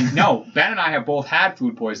worse. And no, Ben and I have both had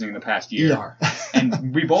food poisoning the past year. ER.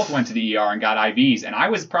 And we both went to the ER and got IVs. And I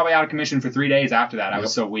was probably out of commission for 3 days after that. I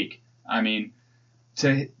was so weak. I mean,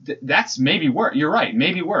 that's maybe worse. You're right.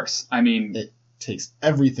 Maybe worse. I mean, it takes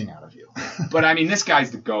everything out of you. But I mean, this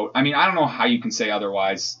guy's the GOAT. I mean, I don't know how you can say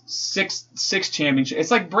otherwise. Six championships.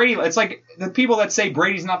 It's like Brady. It's like the people that say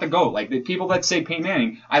Brady's not the GOAT. Like the people that say Peyton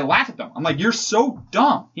Manning. I laugh at them. I'm like, you're so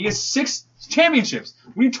dumb. He has 6 championships.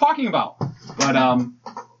 What are you talking about? But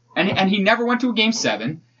and he never went to a game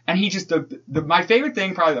 7. And he just my favorite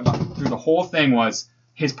thing probably through the whole thing was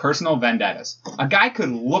his personal vendettas. A guy could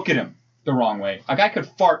look at him the wrong way. A guy could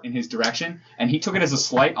fart in his direction, and he took it as a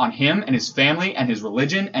slight on him and his family and his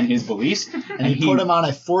religion and his beliefs. And he put him on a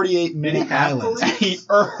 48-minute island. And he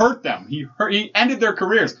hurt them. He ended their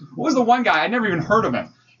careers. What was the one guy? I never even heard of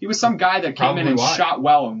him. He was some guy that came in and shot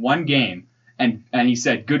well in one game, and he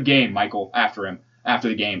said, "Good game, Michael," after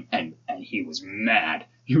the game, and he was mad.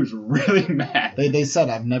 He was really mad. They said,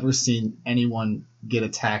 I've never seen anyone get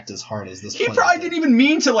attacked as hard as this He player probably did. didn't even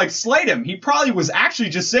mean to, slight him. He probably was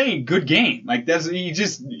actually just saying, good game. Hey.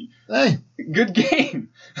 Good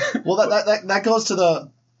game. Well, that goes to do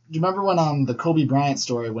you remember when the Kobe Bryant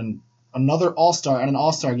story, when another All-Star at an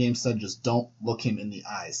All-Star game said, just don't look him in the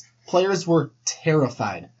eyes? Players were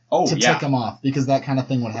terrified to tick him off because that kind of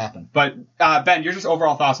thing would happen. But, Ben, your just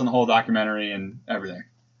overall thoughts on the whole documentary and everything?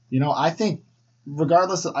 I think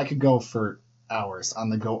regardless, I could go for hours on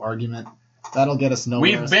the GOAT argument. That'll get us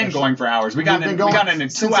nowhere. We've been going for hours. We got in a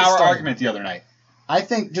 2-hour argument the other night. I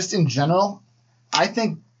think just in general,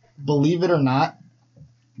 believe it or not,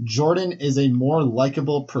 Jordan is a more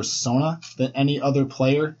likable persona than any other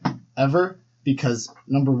player ever because,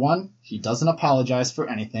 number one, he doesn't apologize for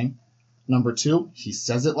anything. Number two, he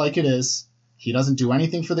says it like it is. He doesn't do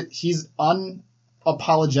anything he's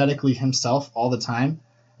unapologetically himself all the time.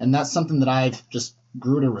 And that's something that I've just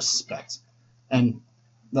grew to respect. And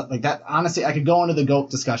that, honestly, I could go into the GOAT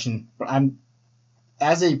discussion, but I'm,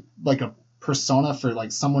 as a persona for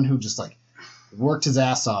someone who just worked his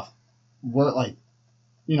ass off, didn't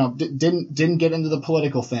get into the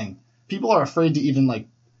political thing. People are afraid to even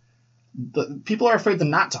people are afraid to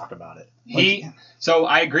not talk about it. So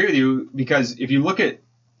I agree with you because if you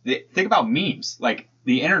think about memes,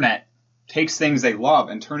 the internet takes things they love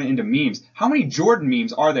and turn it into memes. How many Jordan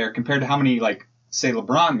memes are there compared to how many, say,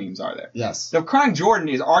 LeBron memes are there? Yes. The crying Jordan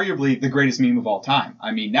is arguably the greatest meme of all time.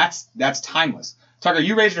 I mean, that's timeless. Tucker,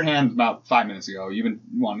 you raised your hand about 5 minutes ago. You've been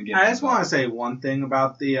wanting to get I just want to say one thing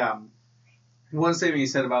about the one statement you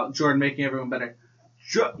said about Jordan making everyone better.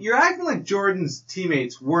 You're acting like Jordan's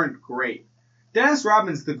teammates weren't great. Dennis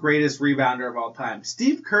Rodman's the greatest rebounder of all time.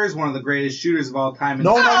 Steve Kerr is one of the greatest shooters of all time. I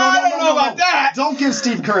don't know about that. Don't give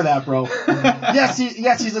Steve Kerr that, bro. Yes,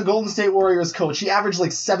 he's a Golden State Warriors coach. He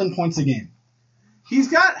averaged 7 points a game. He's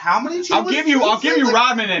got how many? I'll give you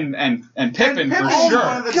Rodman and Pippen for sure.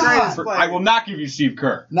 One of the greatest players. I will not give you Steve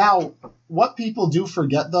Kerr. Now, what people do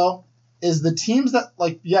forget though is the teams that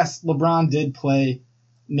yes, LeBron did play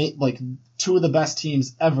two of the best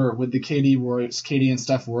teams ever with the KD and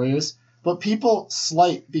Steph Warriors. But people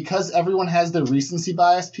slight, because everyone has their recency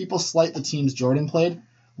bias, people slight the teams Jordan played.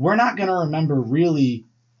 We're not going to remember really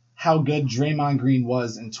how good Draymond Green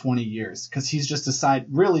was in 20 years because he's just a side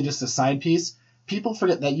piece. People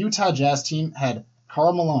forget that Utah Jazz team had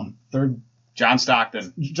Karl Malone, third. John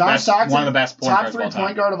Stockton, one of the best point top guards 3 of all time.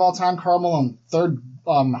 point guard of all time. Karl Malone, third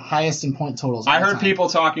highest in point totals. I heard people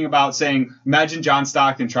talking about saying, imagine John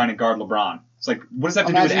Stockton trying to guard LeBron. It's what does that have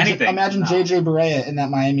to do with anything? Imagine JJ Barea in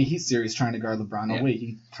that Miami Heat series trying to guard LeBron. Oh wait,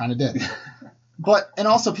 he kind of did. And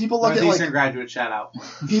also people look at decent graduate shout out.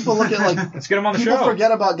 People look at let's get him on the people show.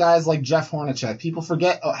 forget about guys like Jeff Hornacek. People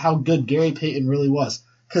forget how good Gary Payton really was.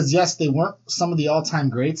 Because yes, they weren't some of the all-time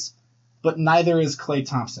greats, but neither is Klay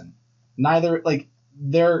Thompson. Neither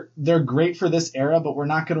they're great for this era, but we're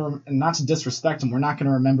not going to, not to disrespect them, we're not going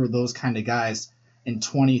to remember those kind of guys in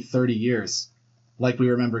 20, 30 years like we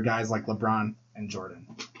remember guys like LeBron and Jordan.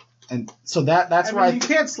 And so that's why you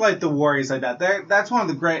can't slight the Warriors like that. That's one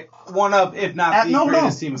of, if not the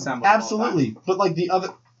greatest team assembled. Absolutely. But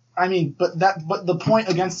I mean, but the point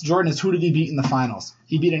against Jordan is who did he beat in the finals?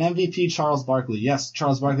 He beat an MVP, Charles Barkley. Yes,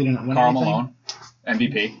 Charles Barkley didn't win Karl anything. Malone,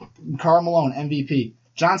 MVP. Karl Malone, MVP.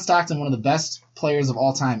 John Stockton, one of the best players of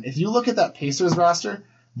all time. If you look at that Pacers roster,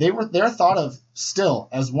 they're thought of still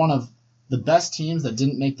as one of the best teams that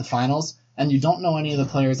didn't make the finals, and you don't know any of the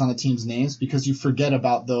players on the team's names because you forget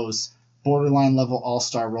about those borderline level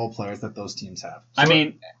all-star role players that those teams have. I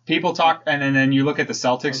mean, people talk, and then you look at the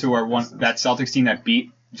Celtics, who are that Celtics team that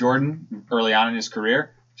beat Jordan early on in his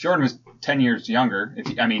career. Jordan was 10 years younger.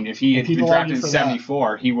 If he had been drafted in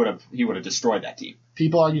 '74, he would have destroyed that team.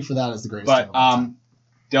 People argue for that as the greatest. But team of all time.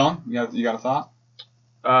 Dylan, you got a thought?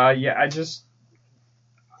 Yeah, I just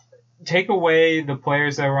take away the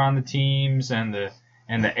players that were on the teams and the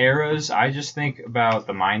eras. I just think about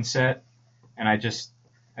the mindset, and I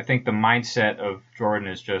think the mindset of Jordan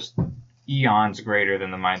is just eons greater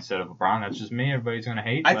than the mindset of LeBron. That's just me. Everybody's gonna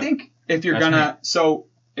hate. I think if you're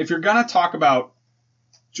gonna talk about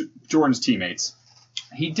Jordan's teammates,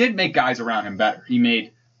 he did make guys around him better. He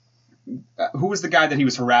made who was the guy that he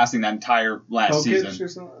was harassing that entire last season? Or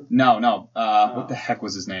something? No. What the heck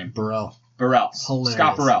was his name? Burrell. Hilarious.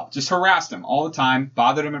 Scott Burrell. Just harassed him all the time,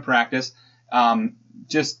 bothered him in practice.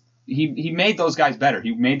 He made those guys better.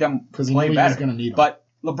 He made them play better. He was gonna need them. But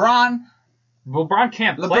LeBron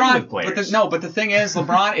can't play with players. But the thing is,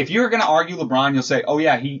 LeBron, if you're going to argue LeBron, you'll say, oh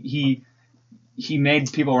yeah, he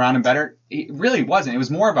made people around him better. It really wasn't. It was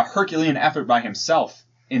more of a Herculean effort by himself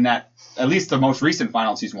in that, at least the most recent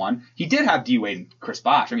finals he's won. He did have D-Wade and Chris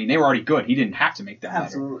Bosh. I mean, they were already good. He didn't have to make them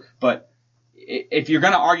better. But if you're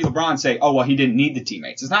going to argue LeBron, say, oh, well, he didn't need the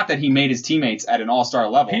teammates. It's not that he made his teammates at an all-star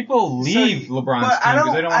level. People leave LeBron's team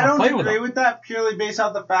because they don't want to play with him. I don't agree with that purely based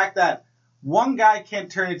off the fact that one guy can't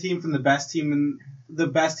turn a team from the best team in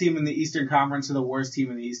the Eastern Conference to the worst team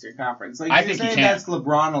in the Eastern Conference. Like, I think saying he can. That's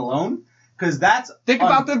LeBron alone? Because that's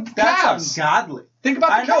about the Cavs. That's ungodly. Think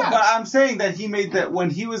about the Cavs. I know, but I'm saying that he made that when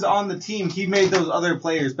he was on the team, he made those other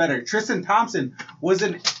players better. Tristan Thompson was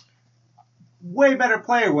a way better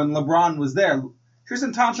player when LeBron was there.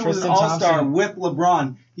 Tristan Thompson was an all-star with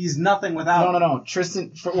LeBron. He's nothing without him. No.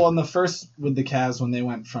 In the first with the Cavs, when they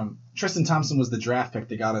went from Tristan Thompson was the draft pick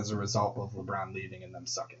they got as a result of LeBron leaving and them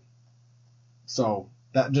sucking. So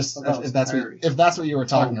that just if that's what you were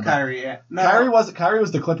talking about. Kyrie, yeah. Kyrie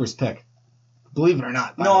was the Clippers pick. Believe it or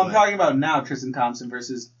not. No, I'm talking about now Tristan Thompson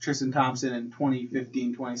versus Tristan Thompson in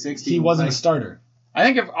 2015, 2016. He wasn't a starter. I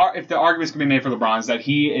think if the arguments can be made for LeBron is that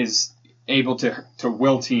he is able to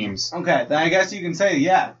will teams. Okay, then I guess you can say,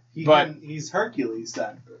 yeah, he's Hercules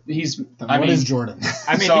then. What is Jordan?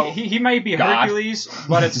 I mean, so, he might be God. Hercules,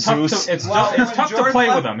 but it's tough to play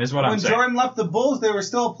with him, is what I'm saying. When Jordan left the Bulls, they were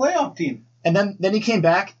still a playoff team. And then he came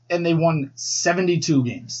back and they won 72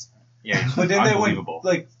 games. Yeah, but then they went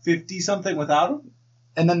like 50-something without him?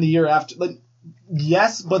 And then the year after,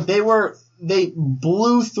 yes, but they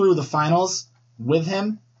blew through the finals with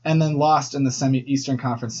him and then lost in the Eastern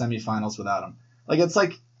Conference semifinals without him. It's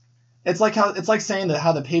like saying that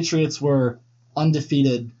how the Patriots were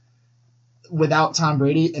undefeated without Tom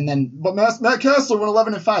Brady, but Matt Castle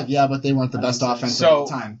went 11-5. Yeah, but they weren't the best offense at the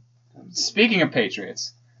time. Speaking of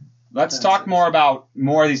Patriots, let's talk more about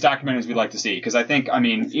more of these documentaries we'd like to see, because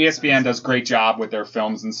ESPN does a great job with their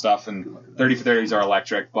films and stuff, and 30 for 30s are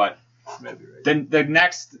electric, but the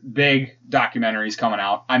next big documentary is coming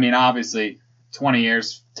out. I mean, obviously, 20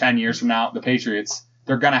 years, 10 years from now, the Patriots,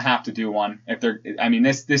 they're going to have to do one.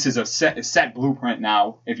 This is a set blueprint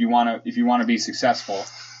now. If you want to be successful,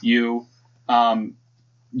 you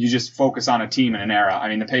just focus on a team in an era. I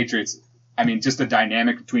mean, the Patriots, just the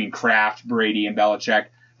dynamic between Kraft, Brady, and Belichick,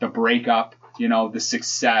 the breakup, the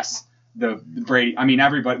success, the Brady.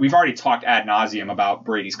 Everybody. We've already talked ad nauseum about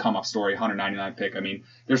Brady's come up story, 199 pick.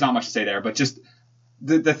 There's not much to say there, but just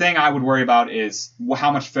the thing I would worry about is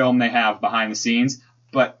how much film they have behind the scenes.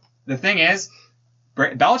 But the thing is,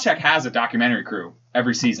 Belichick has a documentary crew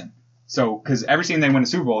every season. So, because every season they win a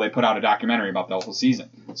Super Bowl, they put out a documentary about the whole season.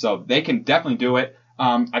 So they can definitely do it.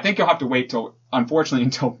 I think you'll have to wait unfortunately,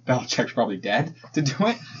 until Belichick's probably dead to do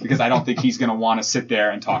it, because I don't think he's going to want to sit there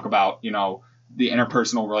and talk about, the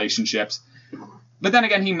interpersonal relationships. But then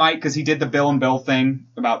again, he might, because he did the Bill and Bill thing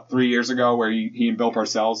about 3 years ago where he and Bill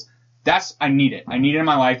Parcells. I need it. I need it in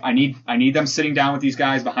my life. I need them sitting down with these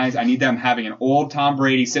guys behind. I need them having an old Tom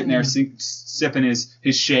Brady sitting there sipping his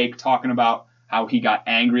shake, talking about how he got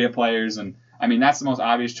angry at players. And that's the most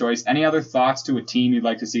obvious choice. Any other thoughts to a team you'd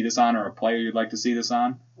like to see this on, or a player you'd like to see this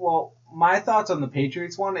on? Well, my thoughts on the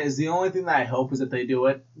Patriots one is the only thing that I hope is that they do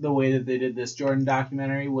it the way that they did this Jordan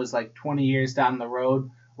documentary was 20 years down the road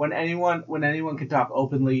when anyone can talk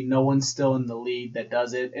openly, no one's still in the league that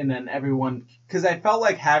does it, and then everyone, because I felt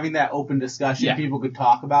like having that open discussion, people could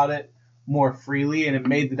talk about it more freely, and it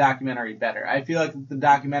made the documentary better. I feel like the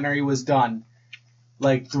documentary was done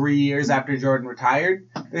like 3 years after Jordan retired.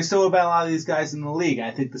 There still would have been a lot of these guys in the league. I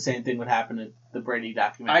think the same thing would happen at the Brady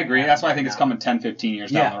documentary. I agree. That's why I think it's coming 10, 15 years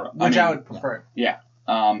down the road. Which I would prefer. Yeah.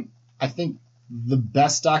 I think the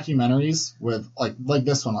best documentaries with like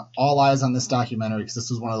this one, all eyes on this documentary because this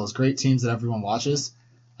was one of those great teams that everyone watches.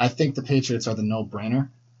 I think the Patriots are the no-brainer.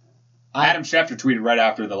 Adam Schefter tweeted right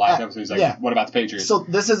after the last episode. He's like, "What about the Patriots?" So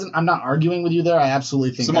this isn't. I'm not arguing with you there. I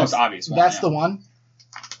absolutely think it's the most obvious one. That's the one.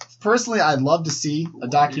 Personally, I'd love to see a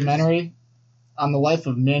documentary on the life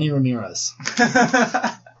of Manny Ramirez.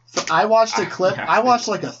 So I watched a clip. I watched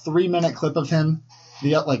like a 3-minute clip of him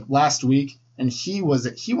last week. And he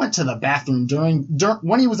went to the bathroom during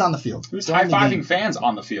when he was on the field. He was high-fiving fans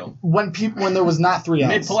on the field. When there was not 3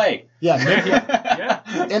 outs. Mid-play. Yeah.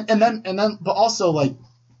 And then, but also the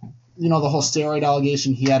whole steroid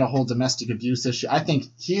allegation, he had a whole domestic abuse issue. I think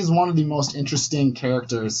he's one of the most interesting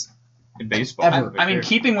characters in baseball. Ever. I mean,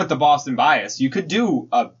 keeping with the Boston bias, you could do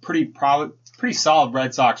a pretty solid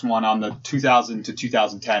Red Sox one on the 2000 to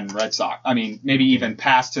 2010 Red Sox. I mean, maybe even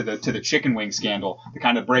past to the chicken wing scandal, the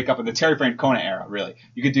kind of breakup of the Terry Francona era. Really,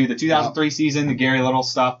 you could do the 2003 season, the Gary Little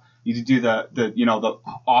stuff. You could do the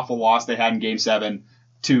awful loss they had in Game 7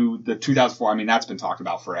 to the 2004. I mean, that's been talked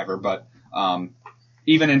about forever. But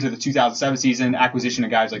even into the 2007 season, acquisition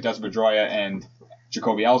of guys like Dustin Pedroia and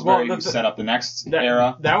Jacoby Ellsbury, who set up the next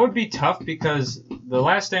era. That would be tough because The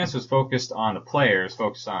Last Dance was focused on the players,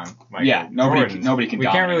 focused on Michael Jordan. Nobody can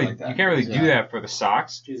dominate like that. You can't really do that for the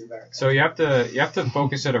Sox. So you have to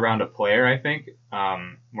focus it around a player, I think,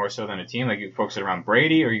 more so than a team. Like you can focus it around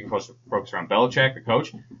Brady, or you can focus around Belichick, the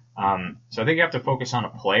coach. So I think you have to focus on a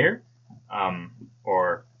player,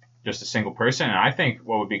 or just a single person. And I think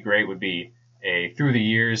what would be great would be a through the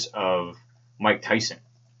years of Mike Tyson.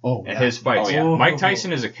 Oh, and his fights. Oh, yeah. Mike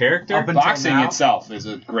Tyson is a character. Boxing itself is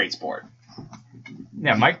a great sport.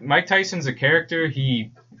 Yeah, Mike Tyson's a character.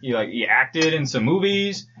 He acted in some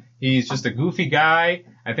movies. He's just a goofy guy.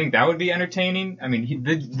 I think that would be entertaining. I mean,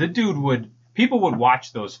 the dude people would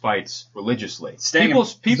watch those fights religiously. People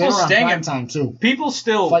still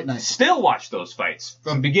watch those fights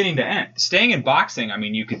from beginning to end. Staying in boxing, I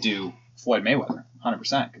mean, you could do Floyd Mayweather.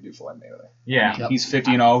 100% could do Floyd Mayweather. Yeah. I mean, he's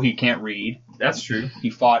 50-0. He can't read. That's true.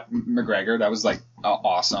 He fought McGregor. That was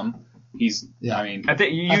awesome. I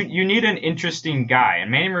think you need an interesting guy,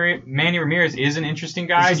 and Manny Ramirez is an interesting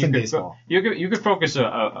guy. You could focus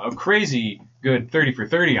a crazy good 30 for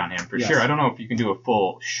 30 on him for sure. I don't know if you can do a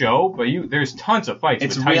full show, but there's tons of fights.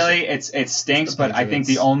 It stinks, but I think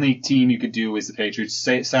the only team you could do is the Patriots.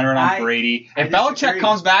 Center it on Brady. If Belichick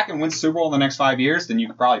comes back and wins Super Bowl in the next 5 years, then you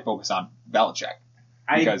could probably focus on Belichick.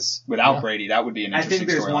 Because without Brady, that would be an interesting storyline. I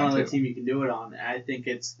think there's one other team you can do it on, and I think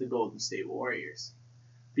it's the Golden State Warriors.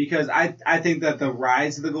 Because I think that the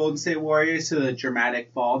rise of the Golden State Warriors to the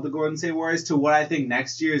dramatic fall of the Golden State Warriors to what I think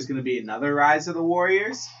next year is going to be another rise of the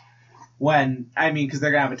Warriors. Because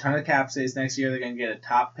they're going to have a ton of cap space next year. They're going to get a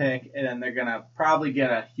top pick, and then they're going to probably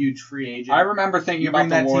get a huge free agent. I remember thinking about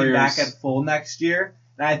the Warriors. Bring that team back at full next year,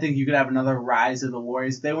 and I think you could have another rise of the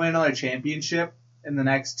Warriors. If they win another championship in the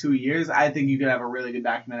next 2 years, I think you could have a really good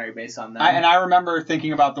documentary based on that. I remember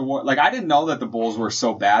thinking about I didn't know that the Bulls were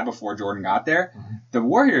so bad before Jordan got there. Mm-hmm. The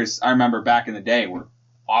Warriors, I remember back in the day, were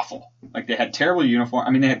awful. Like, they had terrible uniform.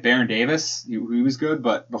 I mean, they had Baron Davis, he was good,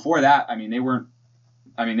 but before that, they were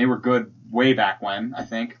good way back when, I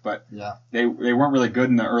think, but they weren't really good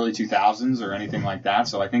in the early 2000s or anything like that.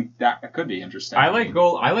 So I think that could be interesting. I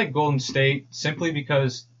like Golden State simply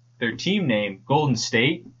because their team name, Golden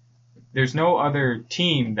State. There's no other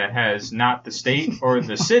team that has not the state or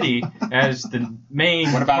the city as the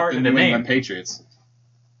main part of the name. What about the New England Patriots?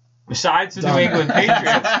 Besides the New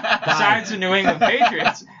England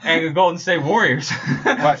Patriots and the Golden State Warriors,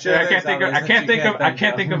 I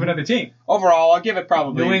can't think of another team. Overall, I'll give it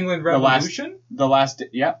probably New England Revolution. The last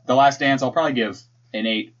dance. I'll probably give an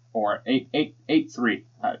 8 or 8.3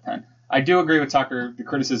 out of 10. I do agree with Tucker. The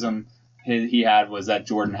criticism he had was that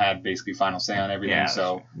Jordan had basically final say on everything. Yeah,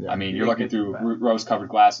 so you're looking through rose-colored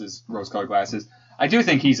glasses. I do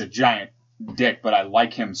think he's a giant dick, but I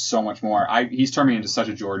like him so much more. He's turned me into such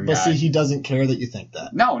a Jordan guy. But see, he doesn't care that you think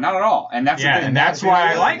that. No, not at all. And that's the thing. And that's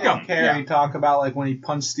why I like him. He talk about when he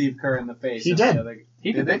punched Steve Kerr in the face. He did.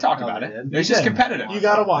 They talk about it. It's just competitive. You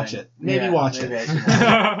got to watch it. Maybe watch it.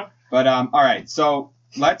 But all right, so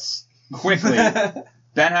let's quickly.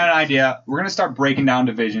 Ben had an idea. We're going to start breaking down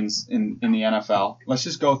divisions in the NFL. Let's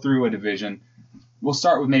just go through a division. we'll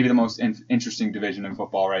start with maybe the most interesting division in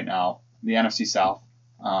football right now, the NFC South.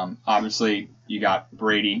 Obviously, you got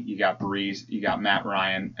Brady, you got Breeze, you got Matt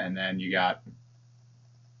Ryan, and then you got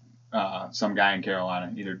some guy in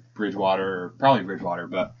Carolina, either Bridgewater or probably Bridgewater.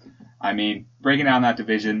 But, I mean, breaking down that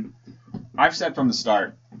division, I've said from the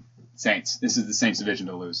start, Saints. This is the Saints division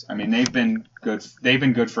to lose. I mean, they've been good. They've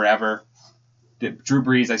been good forever. Drew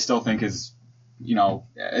Brees, I still think is,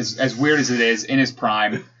 as weird as it is, in his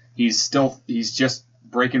prime, he's just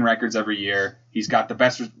breaking records every year. He's got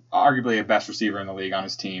arguably the best receiver in the league on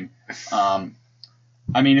his team.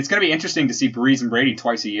 I mean, it's going to be interesting to see Brees and Brady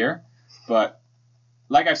twice a year. But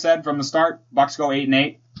like I've said from the start, Bucs go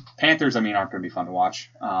 8-8. Panthers, aren't going to be fun to watch.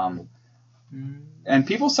 And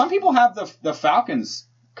some people have the Falcons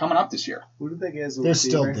coming up this year. Who did they get as a They're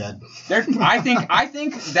receiver? still dead. I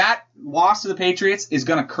think that loss to the Patriots is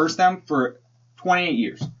going to curse them for 28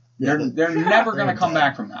 years. They're never going to come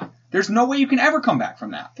back from that. There's no way you can ever come back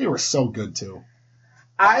from that. They were so good, too.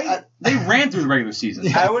 They ran through the regular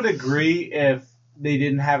season. I would agree if they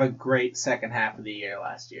didn't have a great second half of the year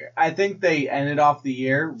last year. I think they ended off the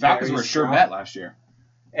year Falcons very were a sure strong. bet last year.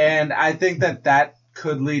 And I think that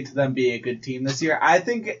could lead to them being a good team this year. I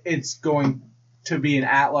think it's going to be an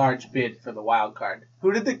at-large bid for the wild card.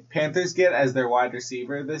 Who did the Panthers get as their wide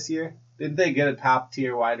receiver this year? Didn't they get a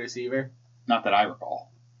top-tier wide receiver? Not that I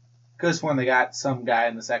recall. Because when they got some guy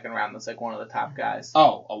in the second round that's like one of the top guys.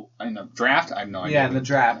 Oh, in the draft? I have no idea. Yeah, in the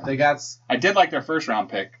draft. I did like their first-round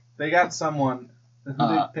pick, They got someone. Who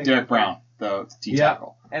they pick Derek up? Brown, the T Yeah.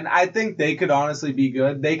 tackle. And I think they could honestly be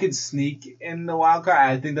good. They could sneak in the wild card.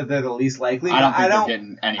 I think that they're the least likely. I don't think but they're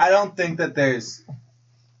getting any. I don't think that there's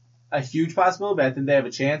a huge possibility, but I think they have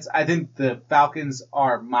a chance. I think the Falcons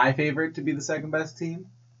are my favorite to be the second best team.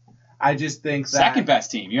 I just think that Second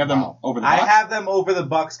best team. You have them over the Bucs? I have them over the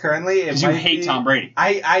Bucs currently. Because you hate Tom Brady.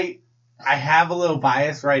 I have a little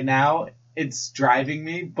bias right now. It's driving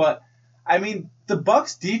me, but I mean the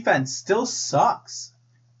Bucs defense still sucks.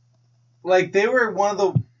 Like they were one of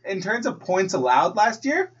the in terms of points allowed last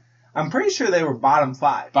year. I'm pretty sure they were bottom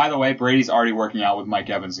 5. By the way, Brady's already working out with Mike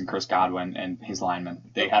Evans and Chris Godwin and his linemen.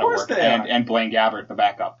 They had to course work, they are. and Blaine Gabbert, the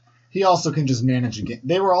backup. He also can just manage a game.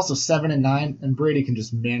 They were also 7-9, and Brady can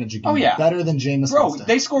just manage a game better than Jameis Bro, Winston.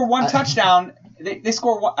 they score one touchdown. They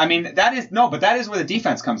score one. I mean, that is where the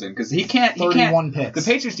defense comes in because he can't. 31 picks. The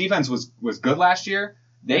Patriots defense was good last year.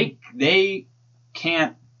 They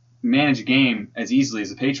can't manage a game as easily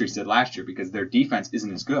as the Patriots did last year because their defense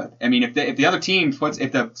isn't as good. I mean, if the other team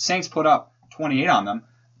if the Saints put up 28 on them,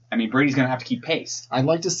 I mean Brady's gonna have to keep pace. I'd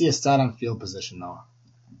like to see a stat on field position though.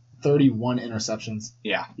 31 interceptions.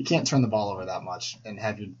 Yeah, You can't turn the ball over that much and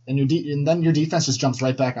have and then your defense just jumps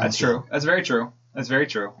right back on. that's the field. true. That's very true. That's very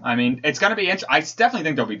true. I mean, it's gonna be. I definitely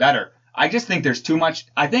think they'll be better. I just think there's too much.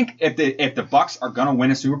 I think if the Bucs are gonna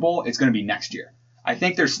win a Super Bowl, it's gonna be next year. I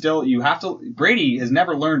think there's still Brady has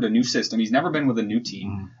never learned a new system. He's never been with a new team.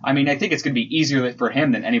 Mm-hmm. I mean, I think it's going to be easier for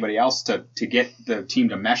him than anybody else to get the team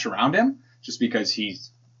to mesh around him just because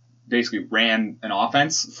he's basically ran an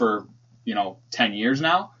offense for, 10 years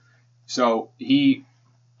now. So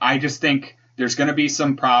I just think there's going to be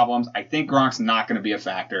some problems. I think Gronk's not going to be a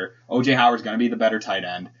factor. O.J. Howard's going to be the better tight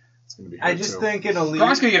end. It's going to be I hurt, just too. think in a league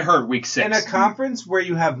Gronk's going to get hurt week 6. in a conference where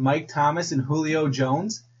you have Mike Thomas and Julio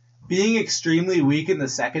Jones, being extremely weak in the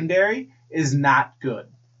secondary is not good.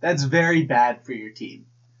 That's very bad for your team.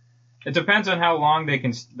 It depends on how long the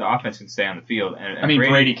offense can stay on the field. And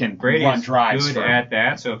Brady can run is drives good at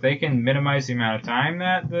that. So if they can minimize the amount of time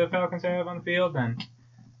that the Falcons have on the field, then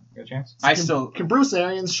got a chance. Can Bruce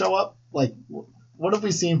Arians show up? Like, what have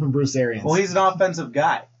we seen from Bruce Arians? Well, he's an offensive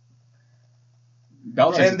guy.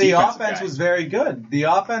 Belichick's a And the defensive offense guy. was very good. The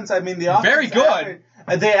offense Very good.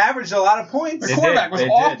 They averaged a lot of points. The quarterback was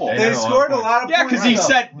awful. They They had a lot of scored a points. lot of Yeah, points. because he though.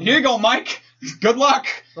 said, "Here you go, Mike. Good luck."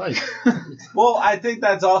 Right. Well, I think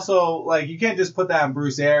that's also, like, you can't just put that on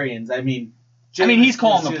Bruce Arians. I mean, he's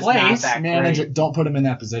calling is the just plays. not that Manage great. it. Don't put him in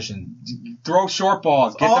that position. Throw short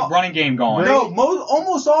balls. Get the running game going. No,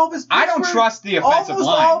 almost all of his picks I don't were- trust the offensive almost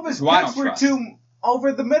line. all of his Who I picks don't were trust. to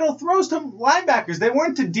over the middle throws to linebackers. They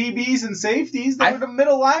weren't to DBs and safeties. They were to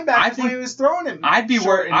middle linebackers I think- when he was throwing him. I'd be short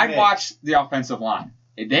worried. and I'd mid. watch the offensive line.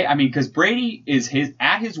 Because Brady is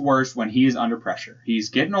at his worst when he is under pressure. He's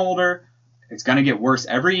getting older. It's going to get worse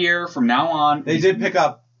every year from now on. They did pick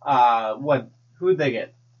up who did they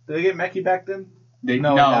get? Did they get Mekhi back then?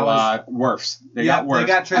 No, that was- Wirfs. They Yeah, got Wirfs. they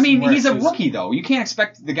got I mean, Tristan he's a Wirfs, rookie though. You can't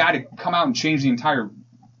expect the guy to come out and change the entire,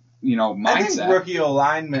 mindset. I think rookie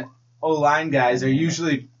O-line guys are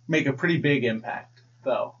usually make a pretty big impact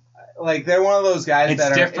though. Like they're one of those guys It's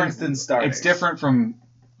that different. are instant starters. It's different from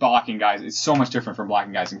blocking guys. It's so much different from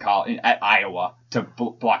blocking guys in college at Iowa to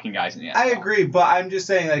blocking guys in the NFL. I agree, but I'm just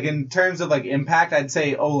saying, like, in terms of, like, impact, I'd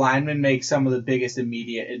say O-linemen make some of the biggest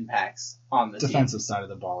immediate impacts on the Defensive side of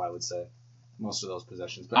the ball, I would say. Most of those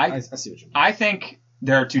possessions. But I I see what you mean. I think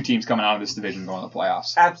there are two teams coming out of this division going to the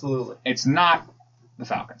playoffs. team. Absolutely. It's not the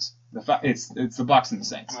Falcons. It's the Bucs and the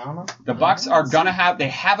Saints. I don't know. The Bucs are gonna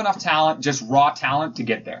have enough talent, just raw talent, to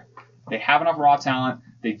get there. They have enough raw talent.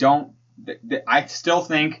 They don't. I still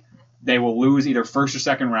think they will lose either first or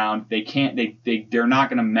second round. They can't. They're not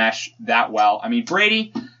gonna mesh that well. I mean,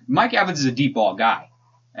 Mike Evans is a deep ball guy,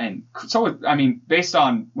 and so based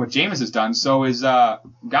on what Jameis has done, so is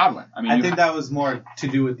Godwin. I think that was more to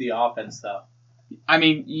do with the offense, though. I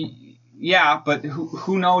mean, yeah, but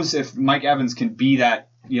who knows if Mike Evans can be that.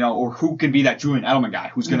 Or who can be that Julian Edelman guy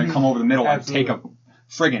who's going to come over the middle and take a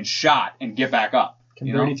friggin' shot and get back up. Can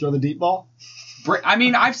Brady throw the deep ball?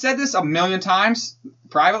 I've said this a million times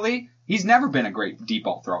privately. He's never been a great deep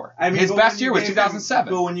ball thrower. His best year was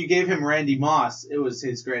 2007. But when you gave him Randy Moss, it was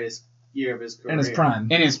his greatest year of his career. In his prime.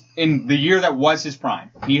 In the year that was his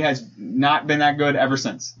prime. He has not been that good ever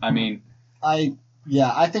since. I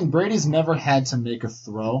think Brady's never had to make a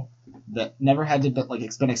throw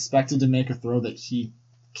it's been expected to make a throw that he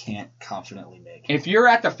can't confidently make. If you're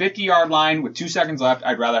at the 50-yard line with 2 seconds left,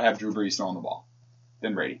 I'd rather have Drew Brees throwing the ball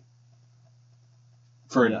than Brady.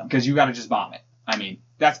 Because you got to just bomb it.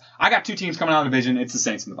 I got two teams coming out of the division. It's the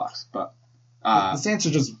Saints and the Bucs. But the Saints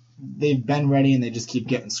are they've been ready and they just keep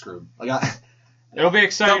getting screwed. It'll be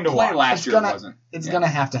exciting to watch. Last year it wasn't. It's gonna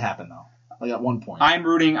have to happen though. At one point. I'm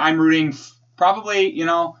rooting. Probably,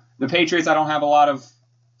 the Patriots. I don't have a lot of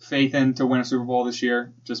faith in to win a Super Bowl this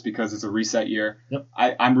year, just because it's a reset year. Yep.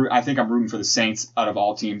 I think I'm rooting for the Saints out of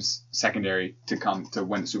all teams secondary to come to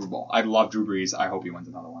win the Super Bowl. I love Drew Brees. I hope he wins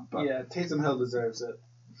another one. But yeah, Taysom Hill deserves it.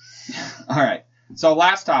 All right. So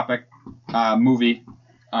last topic, movie,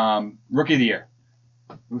 Rookie of the Year.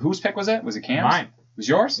 Whose pick was it? Was it Cam's? Mine. Was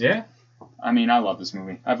yours? Yeah. I love this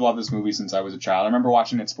movie. I've loved this movie since I was a child. I remember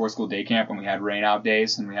watching it at sports school day camp when we had rain out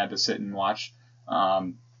days and we had to sit and watch.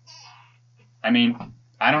 I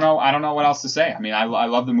don't know what else to say. I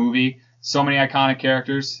love the movie. So many iconic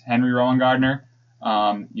characters. Henry Rowan Gardner.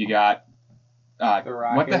 You got The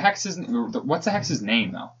Rocket. what's the heck's his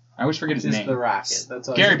name though? I always forget his name. Just The Rocket. That's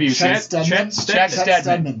all. Gary Busey. Chet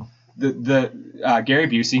Stedman. The Gary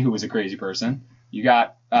Busey, who was a crazy person. You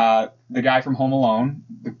got the guy from Home Alone,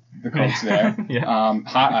 the coach there. Yeah.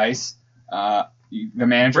 Hot Ice. The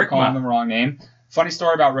manager calling him the wrong name. Funny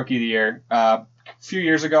story about Rookie of the Year. A few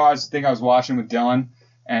years ago, I was watching with Dylan,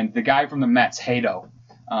 and the guy from the Mets, Hato.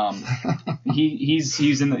 He's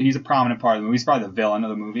a prominent part of the movie. He's probably the villain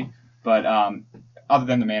of the movie, but other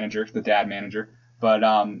than the manager, the dad manager.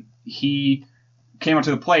 But he came up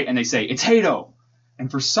to the plate, and they say it's Hato.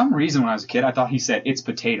 And for some reason, when I was a kid, I thought he said it's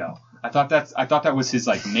potato. I thought that was his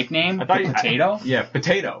nickname. Potato.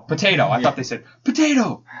 Potato. Potato. I thought they said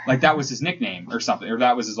potato. Like that was his nickname or something, or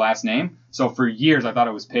that was his last name. So for years, I thought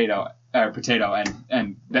it was potato,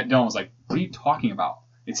 and Dylan was like, "What are you talking about?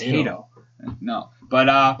 It's Hato." No, but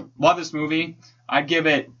love this movie. I give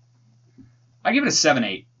it a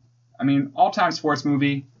 7-8. All-time sports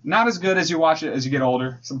movie. Not as good as you watch it as you get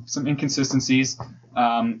older. Some inconsistencies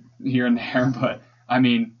here and there, but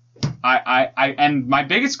I and my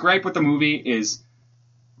biggest gripe with the movie is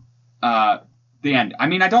the end.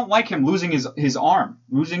 I don't like him losing his arm,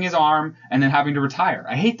 and then having to retire.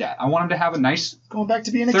 I hate that. I want him to have a nice going back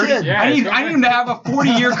to being a kid. Yeah, I need him to have a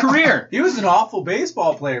 40-year career. He was an awful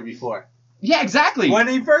baseball player before. Yeah, exactly. When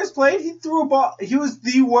he first played, he threw a ball. He was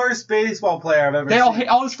the worst baseball player I've ever seen.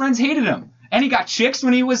 All his friends hated him. And he got chicks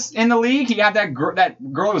when he was in the league. He had that girl that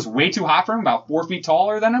was way too hot for him, about 4 feet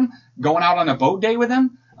taller than him, going out on a boat day with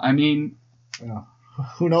him.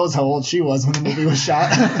 Who knows how old she was when the movie was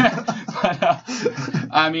shot?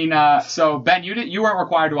 So Ben, you weren't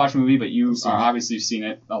required to watch the movie, but you obviously seen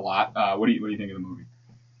it a lot. What do you think of the movie?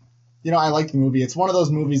 I like the movie. It's one of those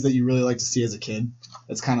movies that you really like to see as a kid.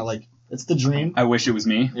 It's kind of like it's the dream. I wish it was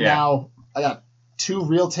me. Yeah. Now I got two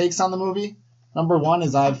real takes on the movie. Number one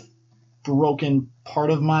is I've broken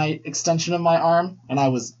part of my extension of my arm, and I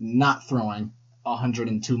was not throwing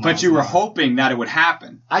 102 miles. But you were hoping that it would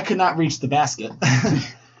happen. I could not reach the basket.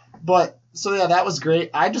 That was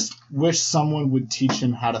great. I just wish someone would teach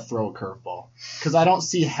him how to throw a curveball. Because I don't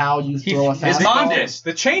see how you throw a fastball. His mom did.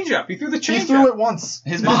 The changeup. He threw the changeup. He threw it once.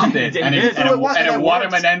 His mom did. And it won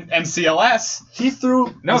him an NCLS. He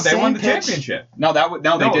threw they won the championship. No,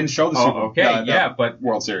 they didn't show the Super Bowl. Okay, but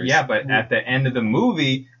World Series. Yeah, but at the end of the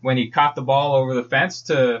movie, when he caught the ball over the fence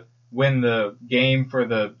to win the game for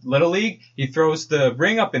the Little League, he throws the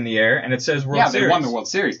ring up in the air and it says World Series. Yeah, they won the World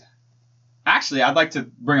Series. Actually, I'd like to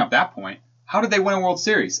bring up that point. How did they win a World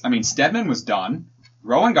Series? I mean, Stedman was done.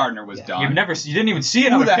 Rowan Gardner was done. You didn't even see Who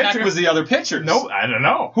another the pitcher. heck was the other pitchers? No, I don't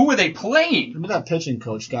know. Who were they playing? Maybe that pitching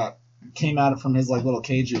coach came out from his like little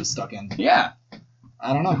cage he was stuck in. Yeah.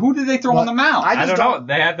 I don't know. Who did they throw on the mound? I don't know.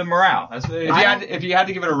 They had the morale. That's what if you had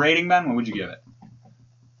to give it a rating, Ben, what would you give it?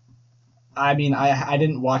 I mean, I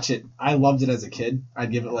didn't watch it. I loved it as a kid.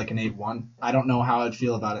 I'd give it like an 8-1. I don't know how I'd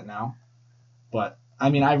feel about it now. But, I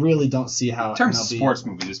mean, I really don't see how In terms MLB... of sports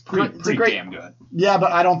movies, it's pretty damn good. Yeah,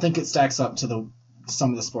 but I don't think it stacks up to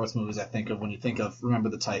some of the sports movies I think of when you think of Remember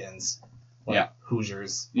the Titans, like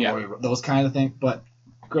Hoosiers, or those kind of things. But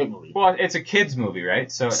great movie. Well, it's a kid's movie, right?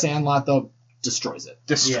 So Sandlot, though, destroys it.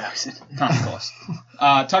 Destroys it. Not close.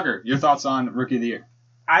 Tucker, your thoughts on Rookie of the Year?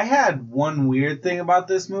 I had one weird thing about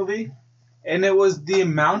this movie, and it was the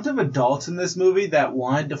amount of adults in this movie that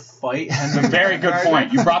wanted to fight Henry. It's a very good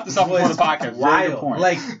point. You brought this up before the podcast. Very good point.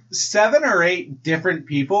 Like 7 or 8 different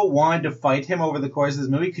people wanted to fight him over the course of this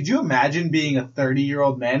movie. Could you imagine being a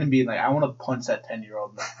 30-year-old man and being like, I want to punch that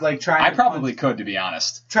 10-year-old man? Like I probably could, to be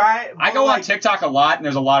honest. I go on TikTok a lot, and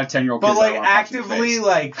there's a lot of 10-year-old kids. But like actively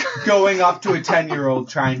like going up to a 10-year-old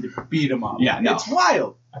trying to beat him up. Yeah, no. It's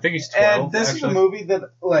wild. I think he's 12. And this is a movie that,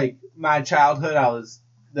 like, my childhood,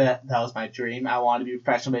 that was my dream. I wanted to be a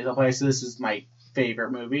professional baseball player, so this was my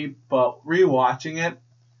favorite movie. But rewatching it,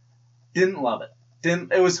 didn't love it.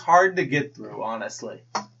 It was hard to get through, honestly.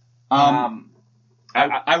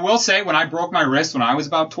 I will say, when I broke my wrist when I was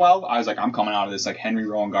about 12, I was like, I'm coming out of this like Henry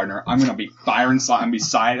Rowan Gardner. I'm going to be firing, I'm be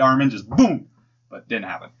sidearming, just boom. But didn't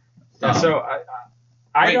happen. So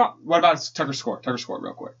I don't. What about Tucker's score? Tucker's score,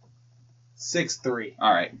 real quick. 6-3.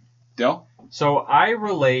 All right. Dill? So I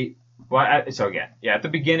relate. Well, at the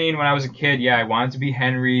beginning when I was a kid, I wanted to be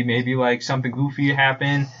Henry. Maybe like something goofy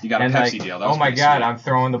happened. You got a Pepsi deal. That was oh my God, sweet. I'm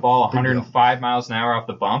throwing the ball 105 miles an hour off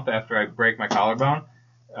the bump after I break my collarbone.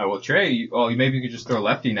 Well, Trey, maybe you could just throw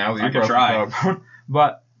lefty now with your broken collarbone.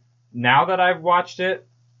 But now that I've watched it,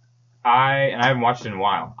 and I haven't watched it in a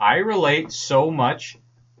while, I relate so much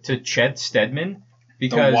to Chet Steadman.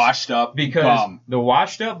 Because the washed up bum. The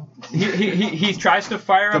washed up he tries to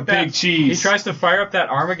fire up that big cheese. He tries to fire up that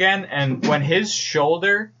arm again, and when his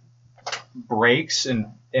shoulder breaks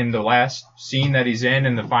in the last scene that he's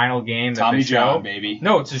in the final game that Tommy they show, John, baby.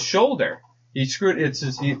 No, it's his shoulder. He felt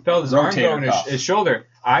his arm go in his shoulder.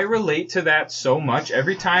 I relate to that so much.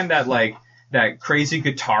 Every time that crazy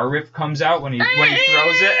guitar riff comes out when he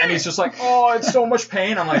throws it, and he's just like, oh, it's so much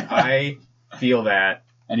pain. I'm like, I feel that.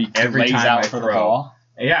 And he every lays time out I for throw. the ball.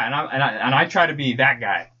 Yeah, and I try to be that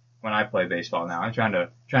guy when I play baseball now. I'm trying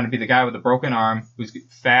to be the guy with a broken arm who's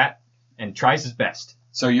fat and tries his best.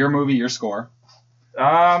 So your movie, your score?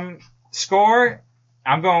 Score,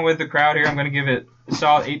 I'm going with the crowd here. I'm going to give it a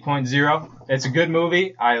solid 8.0. It's a good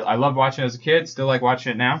movie. I loved watching it as a kid. Still like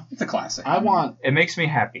watching it now. It's a classic. It makes me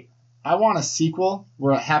happy. I want a sequel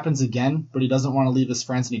where it happens again, but he doesn't want to leave his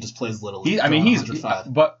friends and he just plays Little League.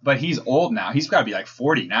 But he's old now. He's got to be like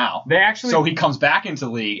 40 now. So he comes back into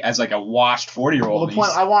the league as like a washed 40-year-old. Well, the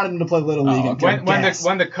point, I wanted him to play Little League.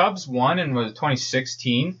 When the Cubs won in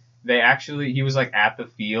 2016, he was like at the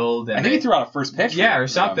field. And I think he threw out a first pitch. Yeah, or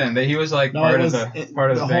something. That he was like part of the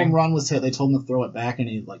the home run was hit. They told him to throw it back, and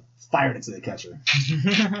he like fired it to the catcher.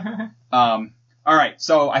 All right,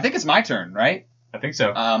 so I think it's my turn, right? I think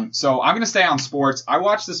so. So I'm going to stay on sports. I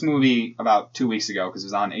watched this movie about 2 weeks ago because it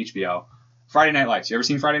was on HBO. Friday Night Lights. You ever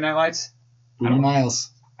seen Friday Night Lights? Booby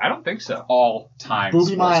Miles. I don't think so. All-time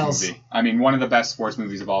Booby sports Miles. movie. I mean, one of the best sports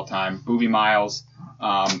movies of all time. Booby Miles,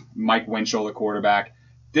 Mike Winchell, the quarterback.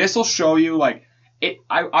 This will show you, like, it.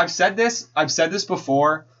 I've said this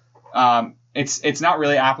before. It's not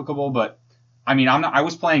really applicable, but I mean, I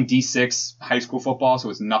was playing D6 high school football,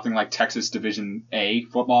 so it's nothing like Texas Division A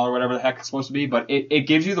football or whatever the heck it's supposed to be. But it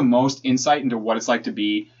gives you the most insight into what it's like to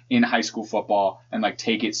be in high school football and like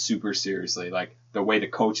take it super seriously. Like the way the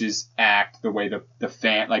coaches act, the way the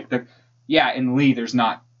fan, in Lee there's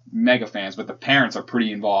not mega fans, but the parents are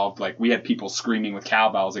pretty involved. Like we had people screaming with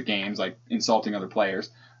cowbells at games, like insulting other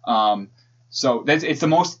players. So it's the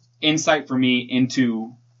most insight for me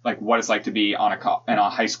into like what it's like to be on a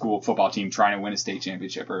high school football team trying to win a state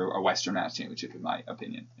championship or a Western Mass championship, in my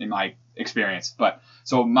opinion, in my experience. But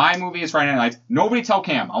so my movie is Friday Night Lights. Nobody tell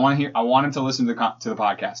Cam. I want him to listen to the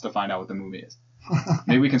podcast to find out what the movie is.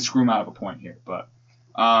 Maybe we can screw him out of a point here, but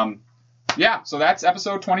so that's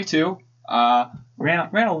episode 22.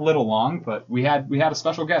 Ran a little long, but we had a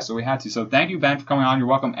special guest, so we had to. So thank you, Ben, for coming on. You're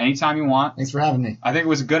welcome anytime you want. Thanks for having me. I think it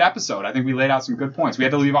was a good episode. I think we laid out some good points. We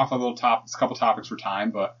had to leave off a couple topics for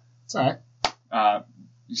time, but It's all right.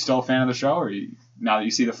 You still a fan of the show, or now that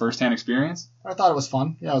you see the first-hand experience? I thought it was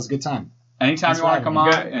fun. Yeah, it was a good time. Anytime That's you want right. to come You on,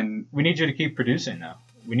 got- and We need you to keep producing now.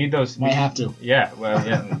 We need those. Might have to. Yeah, well,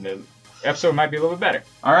 yeah. The episode might be a little bit better.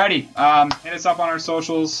 alrighty, hit us up on our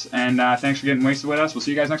socials, and thanks for getting wasted with us. We'll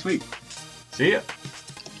see you guys next week. See ya.